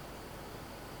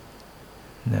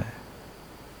นะ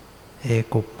เอ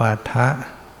กุปปาทะ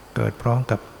เกิดพร้อม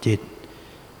กับจิต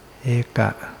เอก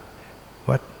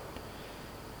วัฏ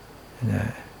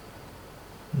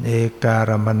เอกา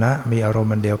รมณะมีอารม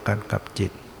ณ์เดียวกันกับจิ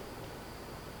ต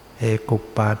เอกุป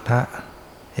ปาทะ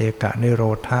เอกะนิโร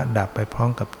ธะดับไปพร้อม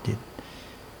กับจิต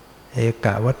เอก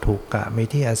ะวัตถุกะมี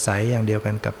ที่อาศัยอย่างเดียว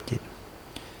กันกับจิต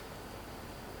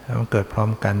มันเกิดพร้อม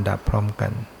กันดับพร้อมกั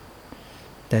น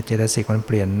แต่เจตสิกมันเ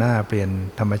ปลี่ยนหน้าเปลี่ยน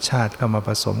ธรรมชาติเข้ามาผ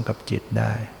สมกับจิตไ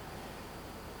ด้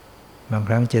บางค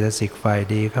รั้งเจตสิกฝ่าย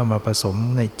ดีเข้ามาผสม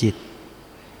ในจิต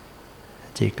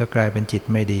ก็กลายเป็นจิต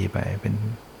ไม่ดีไปเป็น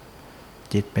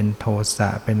จิตเป็นโทสะ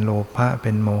เป็นโลภะเ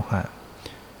ป็นโมหะ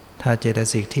ถ้าเจต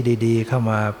สิกที่ดีๆเข้า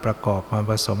มาประกอบมา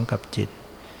ผสมกับจิต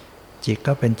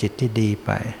ก็เป็นจิตที่ดีไ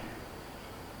ป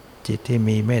จิตที่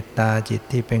มีเมตตาจิต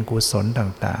ที่เป็นกุศล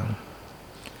ต่าง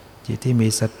ๆจิตที่มี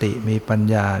สติมีปัญ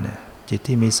ญาเนี่ยจิต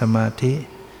ที่มีสมาธิ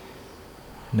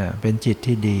เนี่ยเป็นจิต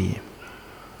ที่ดี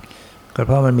ก็เ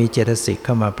พราะมันมีเจตสิกเ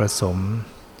ข้ามาผสม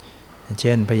เ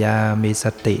ช่นพยายามมีส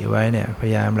ติไว้เนี่ยพย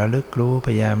ายามระลึกรู้พ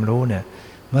ยายามรู้เนี่ย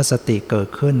เมื่อสติเกิด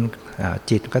ขึ้น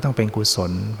จิตก็ต้องเป็นกุศ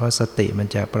ลเพราะสติมัน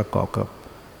จะประกอบกับ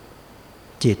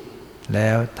จิตแล้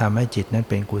วทำให้จิตนั้น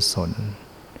เป็นกุศล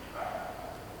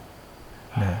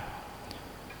นะ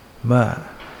เมื่อ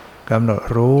กำหนด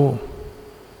รู้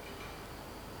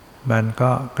มัน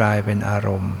ก็กลายเป็นอาร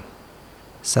มณ์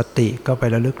สติก็ไป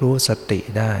ระลึกรู้สติ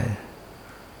ได้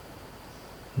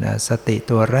นะสติ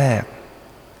ตัวแรก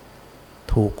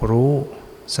ถูกรู้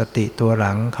สติตัวห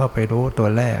ลังเข้าไปรู้ตัว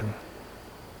แรก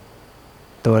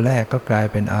ก็กลาย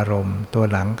เป็นอารมณ์ตัว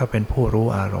หลังก็เป็นผู้รู้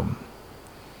อารมณ์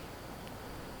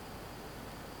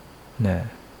นะ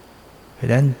เพราะฉ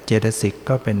ะนั้นเจตสิก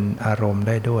ก็เป็นอารมณ์ไ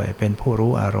ด้ด้วยเป็นผู้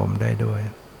รู้อารมณ์ได้ด้วย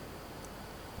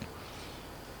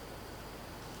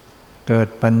เกิด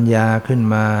ปัญญาขึ้น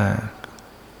มา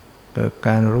เกิดก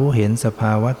ารรู้เห็นสภ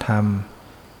าวะธรรม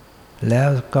แล้ว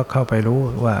ก็เข้าไปรู้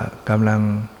ว่ากำลัง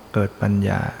เกิดปัญญ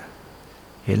า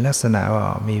เห็นลักษณะว่า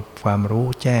มีความรู้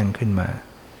แจ้งขึ้นมา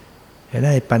เห็นไ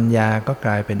ด้ปัญญาก็ก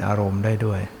ลายเป็นอารมณ์ได้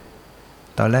ด้วย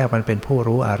ตอนแรกมันเป็นผู้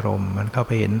รู้อารมณ์มันเข้าไ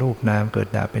ปเห็นรูปนามเกิด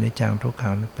ดับเป็นอนิจจังทุกขั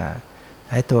งอนัตตา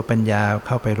ให้ตัวปัญญาเ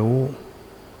ข้าไปรู้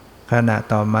ขณะ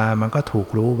ต่อมามันก็ถูก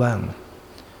รู้บ้าง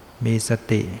มีส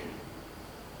ติ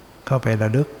เข้าไประ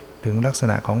ลึกถึงลักษ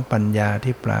ณะของปัญญา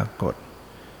ที่ปรากฏ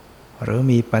หรือ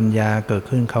มีปัญญาเกิด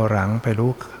ขึ้นเข้าหลังไป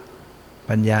รู้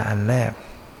ปัญญาอันแรก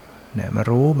เนี่ยมัน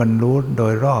รู้โด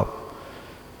ยรอบ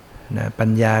นะปัญ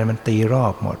ญามันตีรอ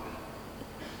บหมด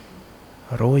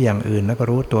รู้อย่างอื่นแล้วก็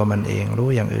รู้ตัวมันเองรู้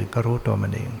อย่างอื่นก็รู้ตัวมั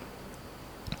นเอง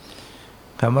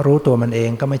คำว่ารู้ตัวมันเอง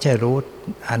ก็ไม่ใช่รู้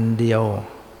อันเดียว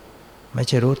ไม่ใ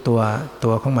ช่รู้ตั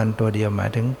วของมันตัวเดียวหมาย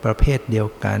ถึงประเภทเดียว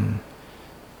กัน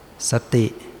สติ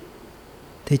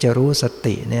ที่จะรู้ส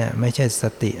ติเนี่ยไม่ใช่ส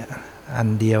ติอัน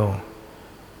เดียว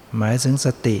หมายถึงส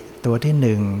ติตัวที่ห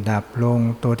นึ่งดับลง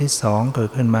ตัวที่สองเกิด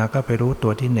ขึ้นมาก็ไปรู้ตั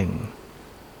วที่หนึ่ง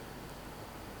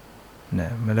น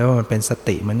ะมันแล้วมันเป็นส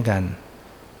ติเหมือนกัน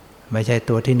ไม่ใช่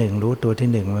ตัวที่หนึ่งรู้ตัวที่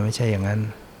หนึ่งมันไม่ใช่อย่างนั้น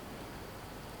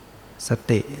ส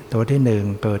ติตัวที่หนึ่ง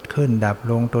เกิดขึ้นดับ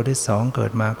ลงตัวที่สองเกิ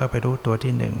ดมาก็ไปรู้ตัว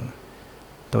ที่หนึ่ง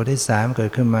ตัวที่สามเกิด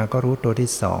ขึ้นมาก็รู้ตัวที่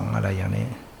สองอะไรอย่างนี้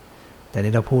แต่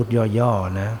นี่เราพูดย่อ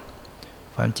ๆนะ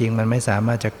ความจริงมันไม่สาม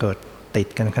ารถจะเกิดติด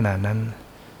กันขนาดนั้น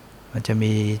มันจะ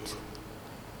มี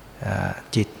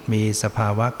จิตมีสภา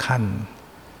วะขั้น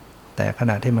แต่ข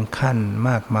ณะที่มันขั้น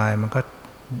มากมายมันก็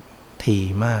ถี่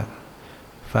มาก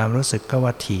ความรู้สึกก็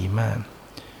ว่าถี่มาก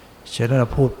เช่นเรา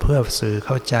พูดเพื่อสื่อเ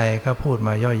ข้าใจก็พูดม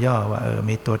าย่อๆว่า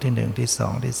มีตัวที่หนึ่งที่สอ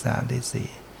งที่สามที่สี่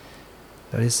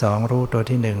ตัวที่สองรู้ตัว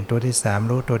ที่หนึ่งตัวที่สาม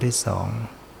รู้ตัวที่สอง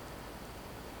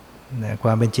แต่คว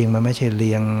ามเป็นจริงมันไม่ใช่เ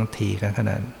รียงถี่กันข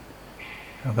นาด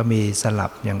มันก็มีสลั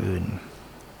บอย่างอื่น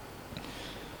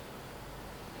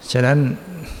ฉะนั้น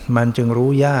มันจึงรู้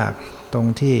ยากตรง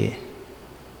ที่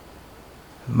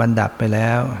มันดับไปแ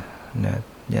ล้วนะ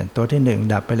อย่างตัวที่หนึ่ง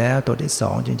ดับไปแล้วตัวที่สอ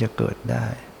งจึงจะเกิดได้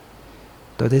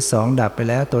ตัวที่สองดับไป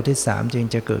แล้วตัวที่สามจึง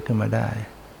จะเกิดขึ้นมาได้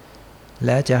แล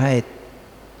ะจะให้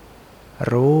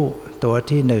รู้ตัว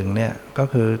ที่หนึ่งเนี่ยก็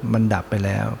คือมันดับไปแ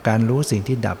ล้วการรู้สิ่ง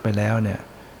ที่ดับไปแล้วเนี่ย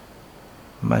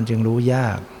มันจึงรู้ยา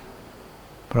ก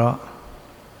เพราะ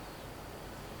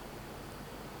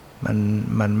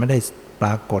มันไม่ได้ปร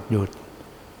ากฏอยู่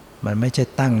มันไม่ใช่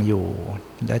ตั้งอยู่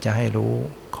แล้วจะให้รู้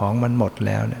ของมันหมดแ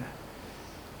ล้วเนี่ย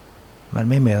มัน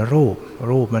ไม่เหมือน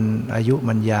รูปมันอายุ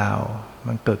มันยาว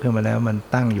มันเกิดขึ้นมาแล้วมัน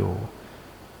ตั้งอยู่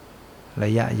ร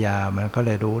ะยะยาวมันก็เล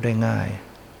ยรู้ได้ง่าย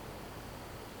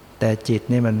แต่จิต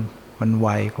นี่มันไว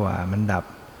กว่ามันดับ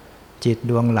จิต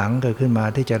ดวงหลังเกิดขึ้นมา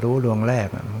ที่จะรู้ดวงแรก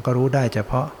มันก็รู้ได้เฉ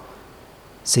พาะ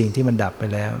สิ่งที่มันดับไป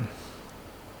แล้ว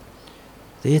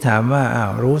ที่ถามว่า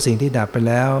รู้สิ่งที่ดับไป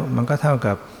แล้วมันก็เท่า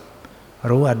กับ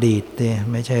รู้อดีต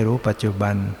ไม่ใช่รู้ปัจจุ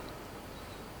บัน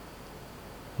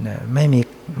นะไ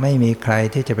ม่มีใคร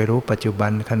ที่จะไปรู้ปัจจุบั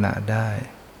นขณะได้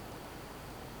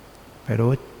ไป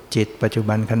รู้จิตปัจจุ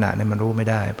บันขณะเนี่ยมันรู้ไม่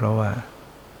ได้เพราะว่า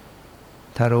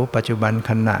ถ้ารู้ปัจจุบัน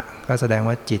ขณะก็แสดง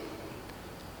ว่าจิต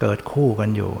เกิดคู่กัน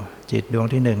อยู่จิตดวง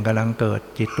ที่หนึ่งกำลังเกิด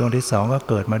จิตดวงที่สองก็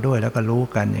เกิดมาด้วยแล้วก็รู้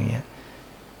กันอย่างเงี้ย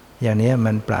อย่างนี้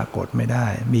มันปรากฏไม่ได้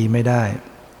มีไม่ได้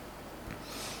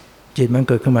จิตมันเ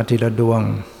กิดขึ้นมาทีละดวง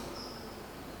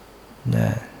นะ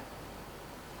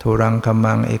ทุรังคัม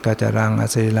มังเอกจรังอ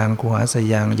สิรังกุหาส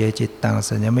ยังเยจิตตัง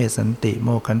สัญญเมสันติโม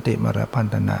ขันติมรพัน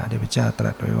ธนาที่พระเจ้าต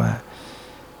รัสไว้ว่า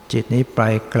จิตนี้ไป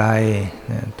ไกล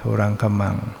ทุรังคัมมั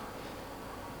ง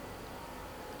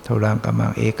ทุรังคัมมั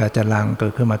งเอกจรังเกิ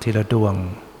ดขึ้นมาทีละดวง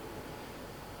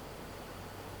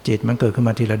จิตมันเกิดขึ้น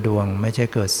มาทีละดวงไม่ใช่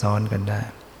เกิดซ้อนกันได้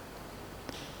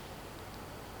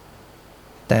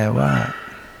แต่ว่า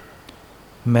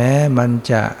แม้มัน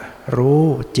จะรู้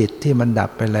จิตที่มันดับ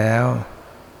ไปแล้ว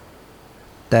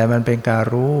แต่มันเป็นการ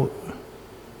รู้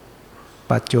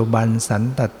ปัจจุบันสัน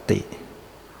ตติ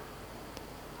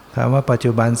คำว่าปัจ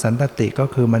จุบันสันตติก็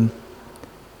คือ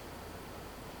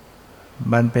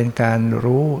มันเป็นการ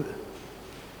รู้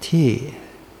ที่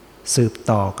สืบ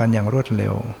ต่อกันอย่างรวดเร็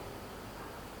ว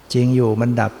จริงอยู่มัน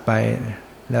ดับไป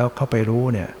แล้วเข้าไปรู้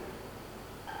เนี่ย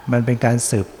มันเป็นการ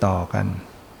สืบต่อกัน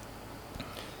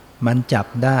มันจับ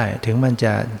ได้ถึงมันจ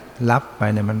ะลับไป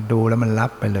เนี่ยมันดูแล้วมันลั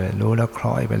บไปเลยรู้แล้วค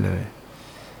ล้อยไปเลย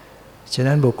ฉะ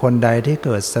นั้นบุคคลใดที่เ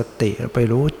กิดสติไป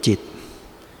รู้จิต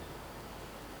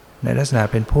ในลักษณะ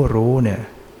เป็นผู้รู้เนี่ย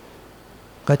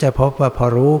ก็จะพบว่าพอ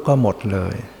รู้ก็หมดเล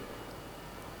ย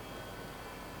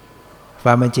คว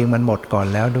ามเป็นจริงมันหมดก่อน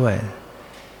แล้วด้วย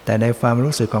แต่ในความ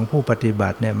รู้สึกของผู้ปฏิบั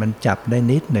ติเนี่ยมันจับได้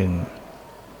นิดหนึ่ง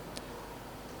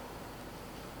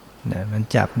เนี่ยมัน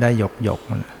จับได้หยก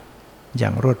อย่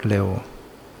างรวดเร็ว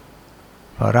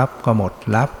พอรับก็หมด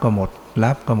รับก็หมด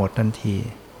รับก็หมดทันที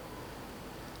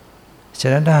ฉ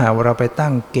ะนั้นถ้าหากเราไปตั้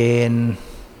งเกณฑ์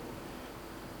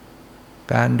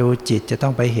การดูจิตจะต้อ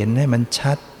งไปเห็นให้มัน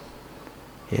ชัด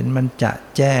เห็นมันจะ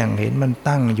แจ้งเห็นมัน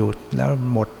ตั้งอยู่แล้ว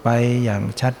หมดไปอย่าง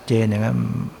ชัดเจนอย่างนั้น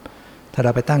ถ้าเร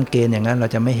าไปตั้งเกณฑ์อย่างนั้นเรา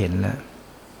จะไม่เห็นแล้ว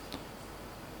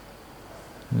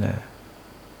นะ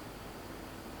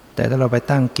แต่ถ้าเราไป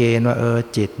ตั้งเกณฑ์ว่า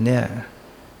จิตเนี่ย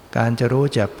การจะรู้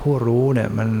จากผู้รู้เนี่ย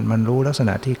มันรู้ลักษณ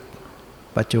ะที่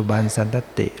ปัจจุบันสันต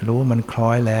ติรู้มันคล้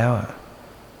อยแล้ว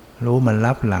รู้มัน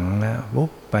รับหลังแล้ววุ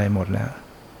บไปหมดแล้ว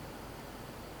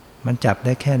มันจับไ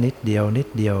ด้แค่นิดเดีย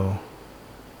ว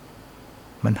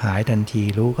มันหายทันที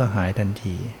รู้ก็หายทัน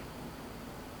ที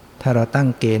ถ้าเราตั้ง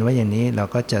เกณฑ์ไว้อย่างนี้เรา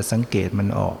ก็จะสังเกตมัน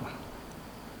ออก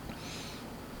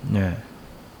เนี่ย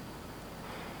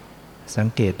สัง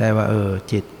เกตได้ว่า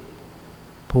จิต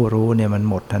ผู้รู้เนี่ยมัน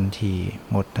หมดทันที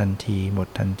หมดทันทีหมด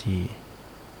ทันที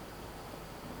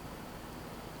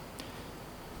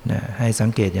เนี่ยให้สัง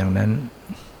เกตอย่างนั้น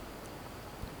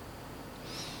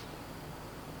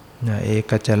เอ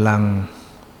กจรัง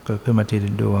เกิดขึ้นมาทีล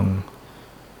ะดวง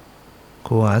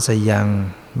คูหาสยัง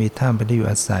มีท่ามเป็นที่อยู่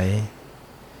อาศัย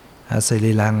อาศิ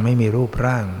ริลังไม่มีรูป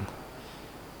ร่าง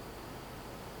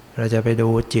เราจะไปดู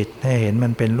จิตให้เห็นมั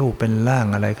นเป็นรูปเป็นร่าง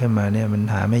อะไรขึ้นมาเนี่ยมัน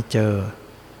หาไม่เจอ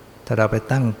ถ้าเราไป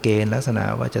ตั้งเกณฑ์ลักษณะ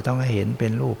ว่าจะต้องให้เห็นเป็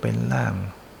นรูปเป็นร่าง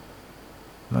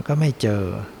มันก็ไม่เจอ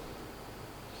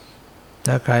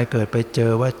ถ้าใครเกิดไปเจ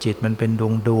อว่าจิตมันเป็น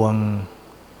ดวง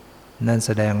นั่นแ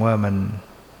สดงว่ามั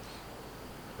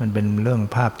นเป็นเรื่อง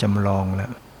ภาพจำลองแล้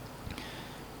ว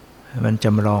มันจ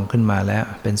ำลองขึ้นมาแล้ว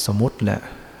เป็นสมมุติแหละ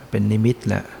เป็นนิมิต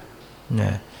แหละน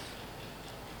ะ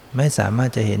ไม่สามารถ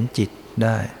จะเห็นจิตไ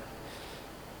ด้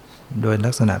โดยลั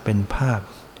กษณะเป็นภาพ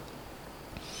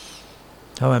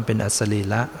เพราะมันเป็นอสรี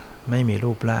ละไม่มี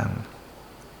รูปร่าง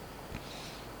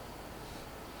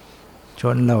ช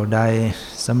นเหล่าใด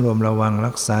สำรวมระวัง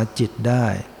รักษาจิตได้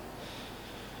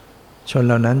ชนเ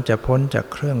หล่านั้นจะพ้นจาก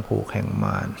เครื่องผูกแห่งม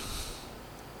าร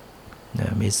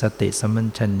มีสติสัมป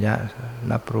ชัญญะ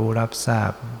รับรู้รับทรา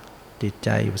บจิตใจ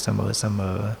อยู่เสม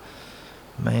อ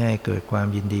ไม่ให้เกิดความ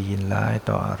ยินดียินร้าย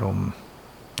ต่ออารมณ์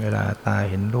เวลาตา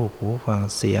เห็นรูปหูฟัง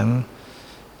เสียง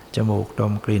จมูกด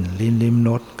มกลิ่นลิ้นลิ้ม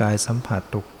รสกายสัมผัส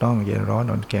ถูกต้องเย็นร้อน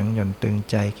อ่อนแข็งหย่อนตึง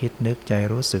ใจคิดนึกใจ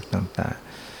รู้สึกต่าง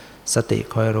ๆสติ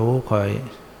คอยรู้คอย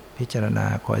พิจารณา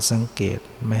คอยสังเกต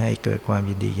ไม่ให้เกิดความ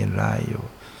ยินดียินร้ายอยู่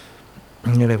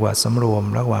นี่เรียกว่าสำรวม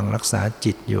ระวังรักษา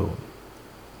จิตอยู่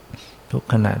ทุก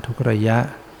ขณะทุกระยะ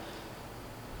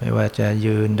ไม่ว่าจะ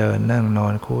ยืนเดินนั่งนอ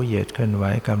นคู่เหยียดเคลื่อนไหว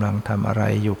กำลังทำอะไร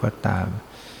อยู่ก็ตาม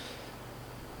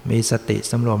มีสติ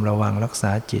สำรวมระวังรักษ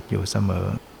าจิตอยู่เสมอ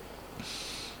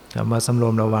คำว่าสำร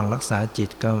วมระวังรักษาจิต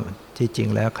ก็ที่จริง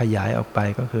แล้วขยายออกไป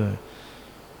ก็คือ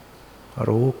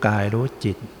รู้กายรู้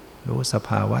จิตรู้สภ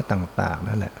าวะต่างๆ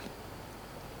นั่นแหละ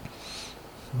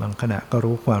บางขณะก็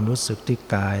รู้ความรู้สึกที่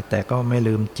กายแต่ก็ไม่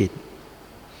ลืมจิต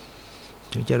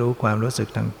ถึงจะรู้ความรู้สึก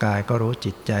ทางกายก็รู้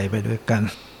จิตใจไปด้วยกัน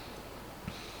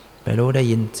ไปรู้ได้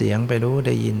ยินเสียงไปรู้ไ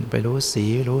ด้ยินไปรู้สี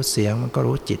รู้เสียงมันก็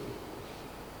รู้จิต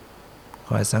ค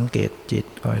อยสังเกตจิต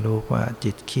คอยรู้ว่า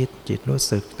จิตคิดจิตรู้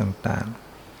สึกต่าง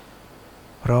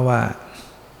ๆเพราะว่า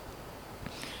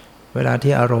เวลา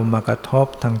ที่อารมณ์มากระทบ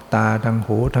ทางตาทาง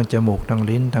หูทางจมูกทาง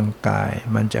ลิ้นทางกาย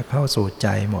มันจะเข้าสู่ใจ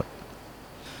หมด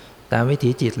ตามวิถี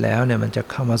จิตแล้วเนี่ยมันจะ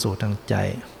เข้ามาสู่ทางใจ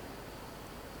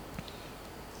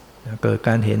เกิดก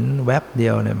ารเห็นแวบเดี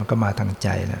ยวเนี่ยมันก็มาทางใจ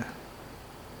นะ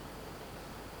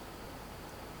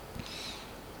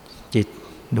จิต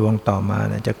ดวงต่อมา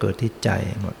เนี่ยจะเกิดที่ใจ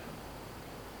หมด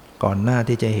ก่อนหน้า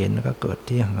ที่จะเห็นก็เกิด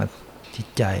ที่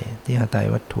ใจที่หทัย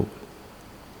วัตถุ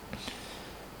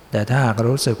แต่ถ้าหาก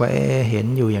รู้สึกว่าเห็น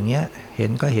อยู่อย่างเงี้ยเห็น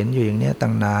ก็เห็นอยู่อย่างเนี้ยตั้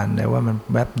งนานแต่ว่ามัน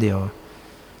แวบเดียว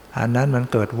อันนั้นมัน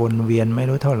เกิดวนเวียนไม่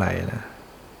รู้เท่าไหร่นะ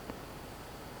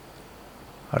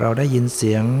เราได้ยินเ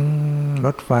สียงร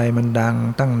ถไฟมันดัง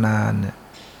ตั้งนานเนี่ย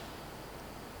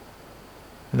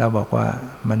เราบอกว่า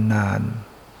มันนาน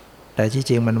แต่ที่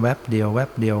จริงมันแวบเดียวแว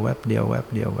บเดียวแวบเดียวแวบ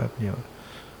เดียวแวบเดียว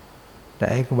แต่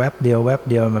ไอ้แวบเดียวแวบ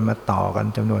เดียวมันมาต่อกัน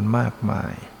จำนวนมากมา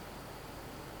ย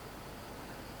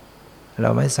เรา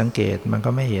ไม่สังเกตมันก็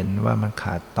ไม่เห็นว่ามันข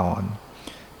าดตอน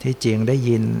ที่จริงได้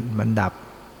ยินมันดับ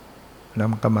แล้ว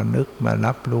มันก็มานึกมา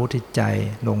รับรู้ที่ใจ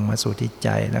ลงมาสู่ที่ใจ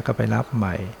แล้วก็ไปรับให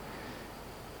ม่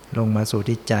ลงมาสู่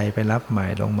ที่ใจไปรับใหม่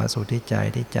ลงมาสู่ที่ใจ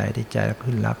ที่ใจที่ใจแล้ว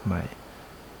ขึ้นรับใหม่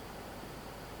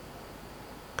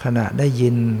ขณะได้ยิ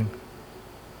น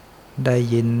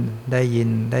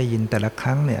แต่ละค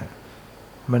รั้งเนี่ย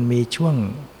มันมีช่วง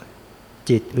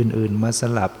จิตอื่นๆมาส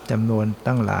ลับจำนวน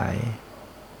ตั้งหลาย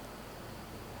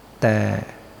แต่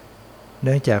เ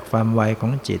นื่องจากความไวขอ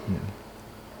งจิต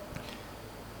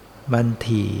มัน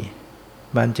ถี่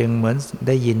มันจึงเหมือนไ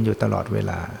ด้ยินอยู่ตลอดเว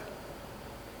ลา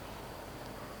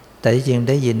แต่จริง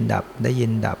ได้ยินดับได้ยิ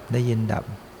นดับได้ยินดับ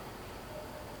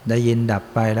ได้ยินดับ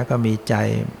ไปแล้วก็มีใจ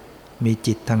มี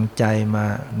จิตทางใจมา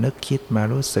นึกคิดมา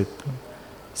รู้สึก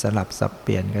สลับสับเป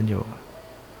ลี่ยนกันอยู่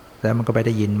แล้วมันก็ไปไ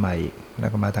ด้ยินใหม่อีกแล้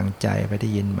วก็มาทางใจไปได้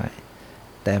ยินใหม่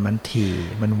แต่มันถี่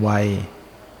มันไว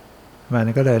มัน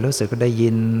ก็เลยรู้สึกก็ได้ยิ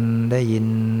น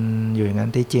อยู่อย่างนั้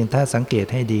นที่จริงถ้าสังเกต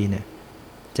ให้ดีเนี่ย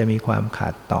จะมีความขา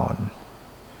ดตอน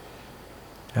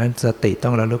ดังนั้นสติต้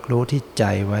องระลึกรู้ที่ใจ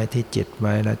ไว้ที่จิตไ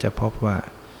ว้เราจะพบว่า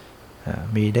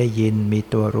มีได้ยินมี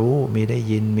ตัวรู้มีได้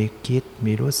ยินมีคิด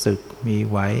มีรู้สึกมี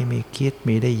ไหวมีคิด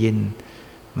มีได้ยิน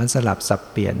มันสลับสับ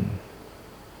เปลี่ยน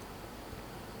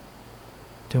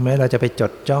ถึงแม้เราจะไปจ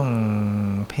ดจ้อง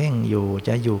เพ่งอยู่จ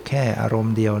ะอยู่แค่อารม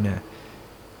ณ์เดียวเนี่ย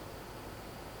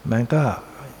มัน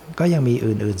ก็ยังมี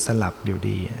อื่นๆสลับอยู่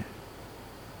ดี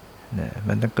นะ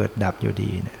มันต้องเกิดดับอยู่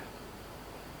ดีนะ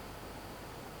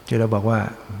ที่เราบอกว่า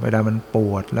เวลามันป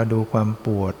วดเราดูความป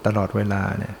วดตลอดเวลา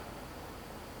เนี่ย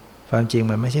ความจริง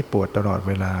มันไม่ใช่ปวดตลอดเ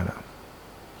วลาหรอก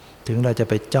ถึงเราจะ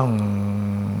ไปจ้อง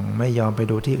ไม่ยอมไป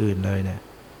ดูที่อื่นเลยเนี่ย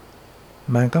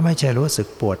มันก็ไม่ใช่รู้สึก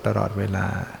ปวดตลอดเวลา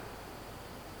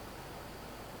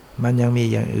มันยังมี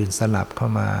อย่างอื่นสลับเข้า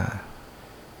มา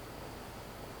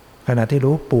ขณะที่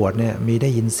รู้ปวดเนี่ยมีได้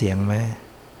ยินเสียงไหม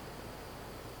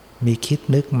มีคิด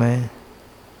นึกไหม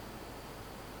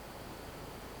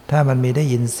ถ้ามันมีได้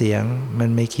ยินเสียงมัน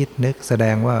ไม่คิดนึกแสด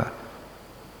งว่า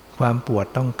ความปวด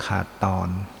ต้องขาดตอน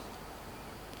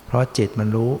เพราะจิตมัน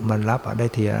รู้มันรับได้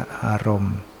ทีละอารม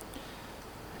ณ์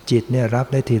จิตเนี่ยรับ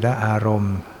ได้ทีละอารม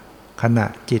ณ์ขณะ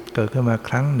จิตเกิดขึ้นมา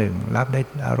ครั้งหนึ่งรับได้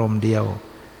อารมณ์เดียว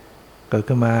เกิด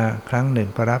ขึ้นมาครั้งหนึ่ง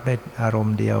ก็รับได้อารม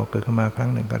ณ์เดียวเกิดขึ้นมาครั้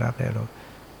งหนึ่งก็รับได้อารมณ์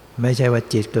ไม่ใช่ว่า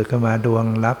จิตเกิดขึ้นมาดวง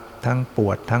รับทั้งป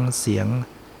วดทั้งเสียง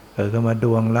เกิดขึ้นมาด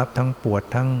วงรับทั้งปวด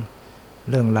ทั้ง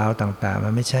เรื่องราวต่างๆมั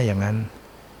นไม่ใช่อย่างนั้น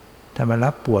ถ้ามารั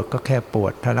บปวดก็แค่ปว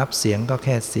ดถ้ารับเสียงก็แ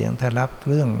ค่เสียงถ้ารับ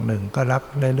เรื่องหนึ่งก็รับ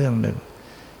เรื่องหนึ่ง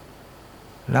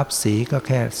รับสีก็แ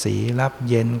ค่สีรับ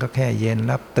เย็นก็แค่เย็น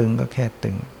รับตึงก็แค่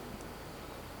ตึง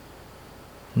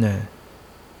เนี่ย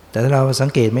แต่ถ้าเราสัง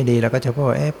เกตไม่ดีเราก็จะพบ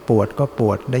ว่าปวดก็ป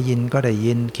วดได้ยินก็ได้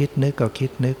ยินคิดนึกก็คิ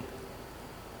ดนึก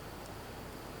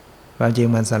ความจริง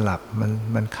มันสลับ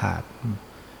มันขาด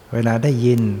เวลาได้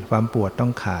ยินความปวดต้อ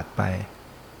งขาดไป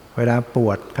เวลาป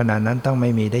วดขณะนั้นต้องไม่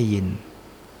มีได้ยิน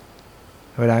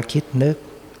เวลาคิดนึก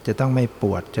จะต้องไม่ป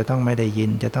วดจะต้องไม่ได้ยิน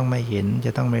จะต้องไม่เห็นจ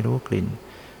ะต้องไม่รู้กลิ่น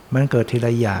มันเกิดทีล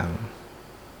ะอย่าง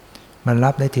มันรั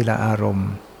บได้ทีละอารมณ์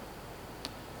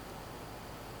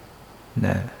น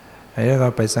ะแล้วเรา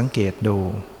ไปสังเกตดู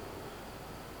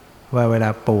ว่าเวลา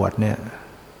ปวดเนี่ย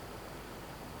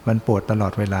มันปวดตลอ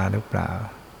ดเวลาหรือเปล่า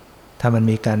ถ้ามัน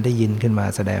มีการได้ยินขึ้นมา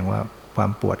แสดงว่าควา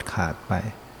มปวดขาดไป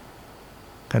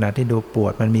ขณะที่ดูปว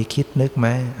ดมันมีคิดนึกไหม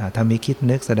ถ้ามีคิด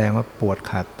นึกแสดงว่าปวด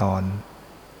ขาดตอน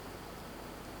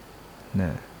น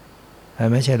ะ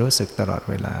ไม่ใช่รู้สึกตลอด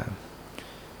เวลา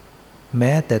แ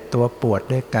ม้แต่ตัวปวด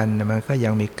ด้วยกันมันก็ยั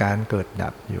งมีการเกิดดั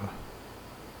บอยู่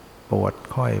ปวด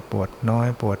ค่อยปวดน้อย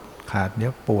ปวดขาดเดี๋ย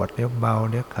วปวดเดี๋ยวเบา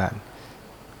เดี๋ยวขาด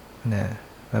นะ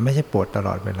มันไม่ใช่ปวดตล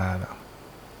อดเวลาหรอก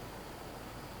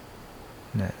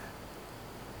นะ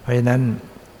เพราะฉะนั้น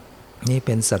นี่เ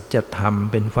ป็นสัจธรรม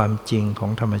เป็นความจริงขอ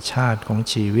งธรรมชาติของ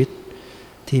ชีวิต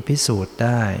ที่พิสูจน์ไ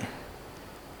ด้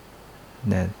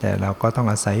นะแต่เราก็ต้อง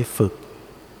อาศัยฝึก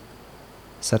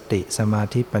สติสมา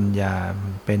ธิปัญญา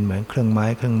เป็นเหมือนเครื่องไม้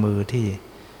เครื่องมือ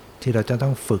ที่เราจะต้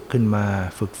องฝึกขึ้นมา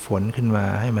ฝึกฝนขึ้นมา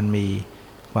ให้มันมี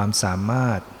ความสามา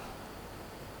รถ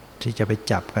ที่จะไป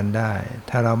จับกันได้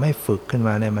ถ้าเราไม่ฝึกขึ้นม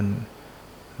าเนี่ย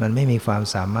มันไม่มีความ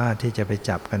สามารถที่จะไป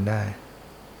จับกันได้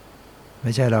ไ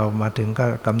ม่ใช่เรามาถึงก็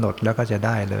กำหนดแล้วก็จะไ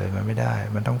ด้เลยมันไม่ได้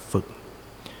มันต้องฝึก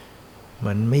เห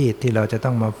มือนมีดที่เราจะต้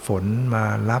องมาฝนมา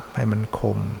รับให้มันค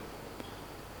ม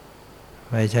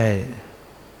ไม่ใช่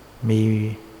มี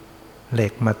เหล็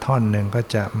กมาท่อนหนึ่งก็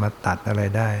จะมาตัดอะไร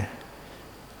ได้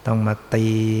ต้องมาตี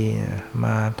ม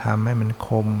าทำให้มันค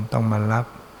มต้องมารับ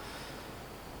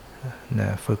นะ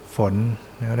ฝึกฝน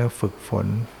เรียกฝึกฝน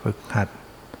ฝึกหัด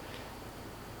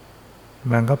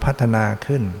มันก็พัฒนา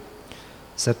ขึ้น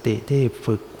สติที่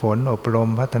ฝึกฝนอบรม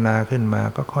พัฒนาขึ้นมา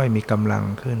ก็ค่อยมีกำลัง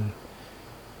ขึ้น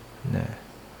นะ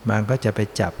มันก็จะไป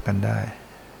จับกันได้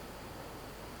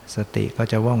สติก็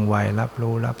จะว่องไวรับ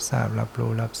รู้รับทราบรับรู้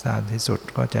รับทราบที่สุด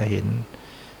ก็จะเห็น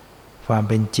ความ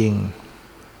เป็นจริง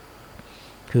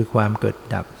คือความเกิด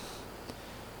ดับ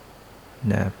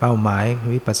นะเป้าหมาย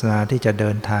วิปัสสนาที่จะเดิ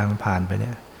นทางผ่านไปเ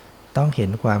นี่ยต้องเห็น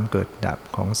ความเกิดดับ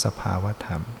ของสภาวธ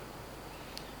รรม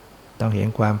ต้องเห็น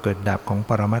ความเกิดดับของ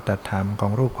ปรมัตถธรรมขอ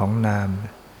งรูปของนาม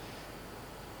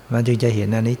มันจึงจะเห็น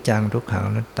อนิจจังทุกขัง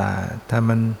อนัตตาถ้า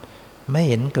มันไม่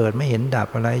เห็นเกิดไม่เห็นดับ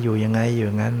อะไรอยู่ยังไงอยู่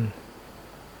งั้น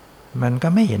มันก็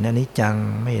ไม่เห็นอนิจจัง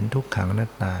ไม่เห็นทุกขังอนั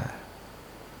ตตา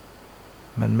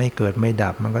มันไม่เกิดไม่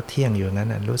ดับมันก็เที่ยงอยู่งั้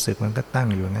นรู้สึกมันก็ตั้ง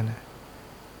อยู่งั้น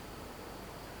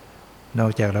นอ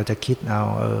กจากเราจะคิดเอา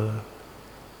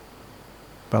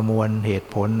ประมวลเหตุ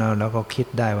ผลเอาแล้วก็คิด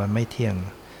ได้ว่าไม่เที่ยง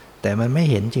แต่มันไม่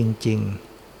เห็นจริง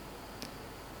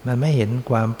ๆมันไม่เห็น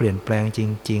ความเปลี่ยนแปลงจ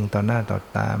ริงๆต่อหน้าต่อ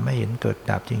ตาไม่เห็นเกิด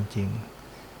ดับจริง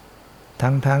ๆ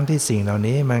ทั้งที่สิ่งเหล่า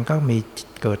นี้มันก็มี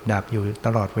เกิดดับอยู่ต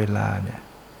ลอดเวลาเนี่ย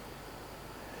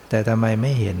แต่ทำไมไ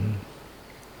ม่เห็น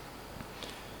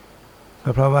ก็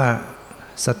เพราะว่า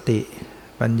สติ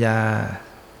ปัญญา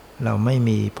เราไม่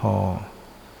มีพอ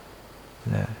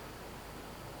นะ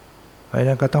เพราะฉะ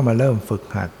นั้นก็ต้องมาเริ่มฝึก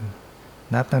หัด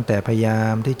นับตั้งแต่พยายา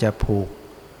มที่จะผูก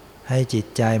ให้จิต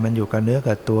ใจมันอยู่กับเนื้อ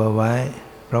กับตัวไว้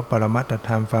เพราะปรมัตถธ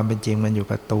รรมความเป็นจริงมันอยู่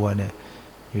กับตัวเนี่ย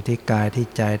อยู่ที่กายที่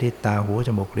ใจที่ตาหูจ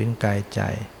มูกลิ้นกายใจ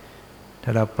ถ้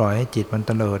าเราปล่อยให้จิตมันเ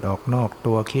ตลิดออกนอก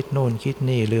ตัวคิดนู่นคิด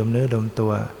นี่ลืมเนื้อลืมตั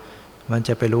วมันจ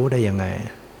ะไปรู้ได้ยังไง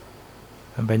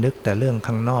มันไปนึกแต่เรื่อง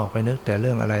ข้างนอกไปนึกแต่เ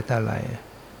รื่องอะไรต่ออะไร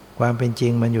ความเป็นจริ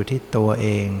งมันอยู่ที่ตัวเอ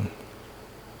ง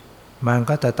มัน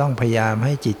ก็จะต้องพยายามใ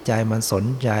ห้จิตใจมันสน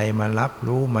ใจมารับ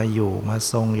รู้มาอยู่มา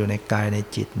ทรงอยู่ในกายใน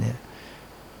จิตเนี่ย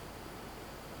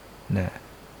นะ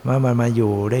เมื่อมันมาอ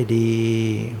ยู่ได้ดี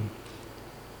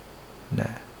น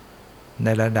ะใน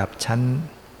ระดับชั้น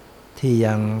ที่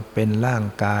ยังเป็นร่าง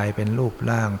กายเป็นรูป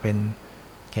ร่างเป็น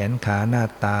แขนขาหน้า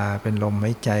ตาเป็นลมห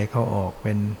ายใจเข้าออกเ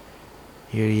ป็น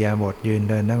อิริยาบถยืน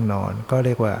เดินนั่งนอนก็เ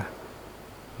รียกว่า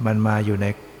มันมาอยู่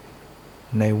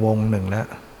ในวงหนึ่งแล้ว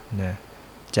นะ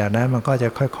จากนั้นมันก็จะ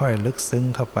ค่อยๆลึกซึ้ง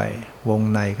เข้าไปวง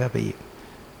ในเข้าไปอีก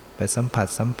ไปสัมผัส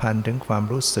สัมพันธ์ถึงความ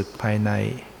รู้สึกภายใน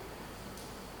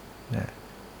นะ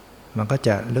มันก็จ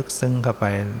ะลึกซึ้งเข้าไป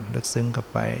ลึกซึ้งเข้า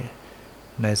ไป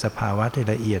ในสภาวะที่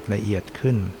ละเอียด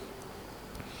ขึ้น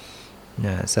น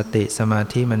ะสติสมา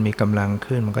ธิมันมีกำลัง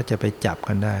ขึ้นมันก็จะไปจับ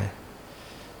กันได้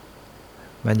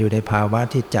มันอยู่ในภาวะ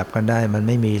ที่จับกันได้มันไ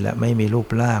ม่มีละไม่มีรูป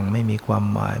ร่างไม่มีความ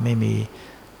หมายไม่มี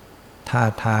ท่า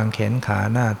ทางแขนขา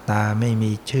หน้าตาไม่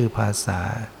มีชื่อภาษา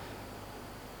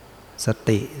ส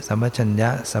ติสัมปชัญญะ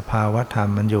สภาวะธรรม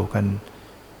มันอยู่กัน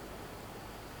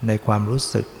ในความรู้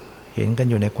สึกเห็นกัน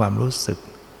อยู่ในความรู้สึก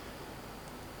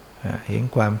เห็น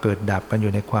ความเกิดดับกันอ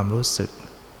ยู่ในความรู้สึก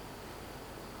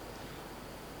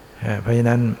เพราะฉะ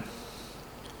นั้น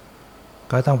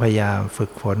ก็ต้องพยายามฝึ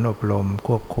กฝนอบรมค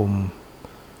วบคุม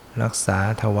รักษา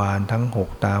ทวารทั้ง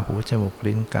6ตาหูจมูก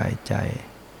ลิ้นกายใจ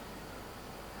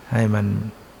ให้มัน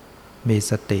มี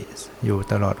สติอยู่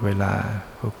ตลอดเวลา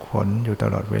ฝึกฝนอยู่ต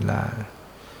ลอดเวลา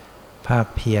ภาค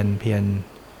เพียร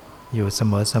อยู่เ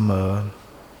สมอ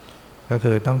ก็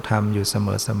คือต้องทำอยู่เส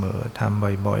มอท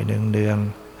ำบ่อยๆเนือง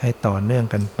ๆให้ต่อเนื่อง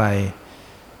กันไป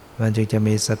มันจึงจะ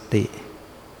มีสติ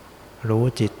รู้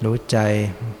จิตรู้ใจ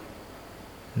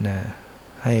นะ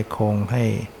ให้คงให้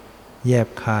แยบ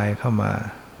คายเข้ามา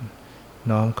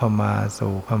น้อมเข้ามา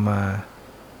สู่เข้ามา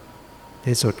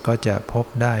ที่สุดก็จะพบ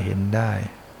ได้เห็นได้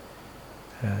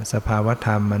สภาวธ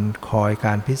รรมมันคอยก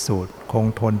ารพิสูจน์คง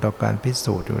ทนต่อการพิ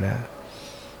สูจน์อยู่แล้ว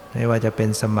ไม่ว่าจะเป็น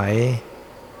สมั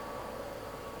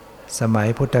ย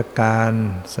พุทธกาล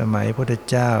สมัยพุทธ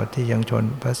เจ้าที่ยัง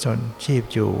พระชนชีพ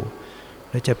อยู่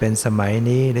หรือจะเป็นสมัย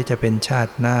นี้หรือจะเป็นชา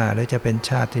ติหน้าหรือจะเป็น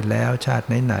ชาติที่แล้วชาติ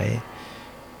ไหน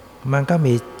ๆมันก็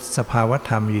มีสภาว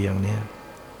ธรรมอยู่อย่างนี้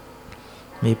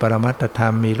มีปรมัตถธรร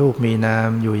มมีรูปมีนาม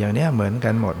อยู่อย่างนี้เหมือน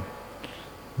กันหมด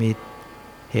มี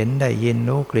เห็นได้ยิน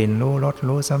รู้กลิ่นรู้รส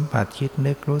รู้สัมผัสคิด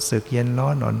นึกรู้สึกเย็นร้อ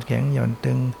นอ่อนแข็งหย่อน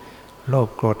ตึงโลภ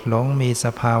โกรธหลงมีส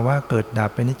ภาวะเกิดดับ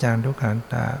เป็นนิจจังทุกขังอนัต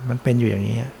ตามันเป็นอยู่อย่าง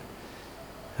นี้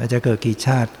อาจจะเกิดกี่ช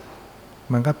าติ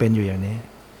มันก็เป็นอยู่อย่างนี้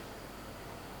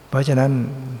เพราะฉะนั้น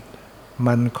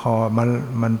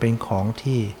มันเป็นของ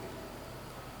ที่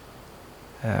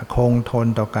คงทน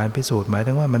ต่อการพิสูจน์หมาย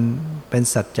ถึงว่ามันเป็น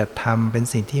สัจธรรมเป็น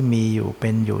สิ่งที่มีอยู่เป็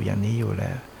นอยู่อย่างนี้อยู่แ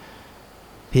ล้ว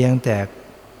เพียงแต่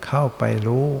เข้าไป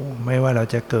รู้ไม่ว่าเรา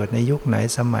จะเกิดในยุคไหน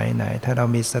สมัยไหนถ้าเรา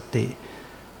มีสติ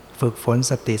ฝึกฝน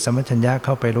สติสัมปชัญญะเ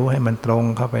ข้าไปรู้ให้มันตรง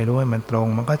เข้าไปรู้ให้มันตรง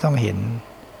มันก็ต้องเห็น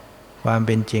ความเ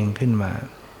ป็นจริงขึ้นมา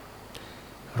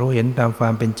รู้เห็นตามควา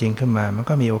มเป็นจริงขึ้นมามัน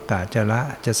ก็มีโอกาส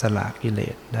จะสละกิเล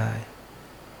สได้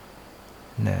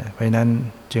นะเพราะนั้น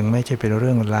จึงไม่ใช่เป็นเ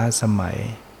รื่องล้าสมัย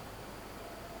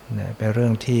นะเป็นเรื่อ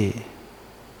งที่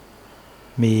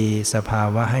มีสภา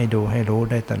วะให้ดูให้รู้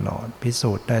ได้ตลอดพิ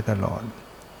สูจน์ได้ตลอด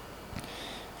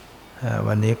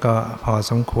วันนี้ก็พอ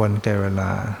สมควรแก่เวล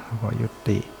าขอยุ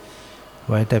ติ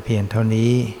ไว้แต่เพียงเท่า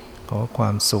นี้ขอควา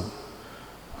มสุข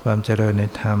ความเจริญใน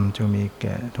ธรรมจงมีแ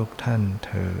ก่ทุกท่านเ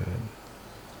ทอญ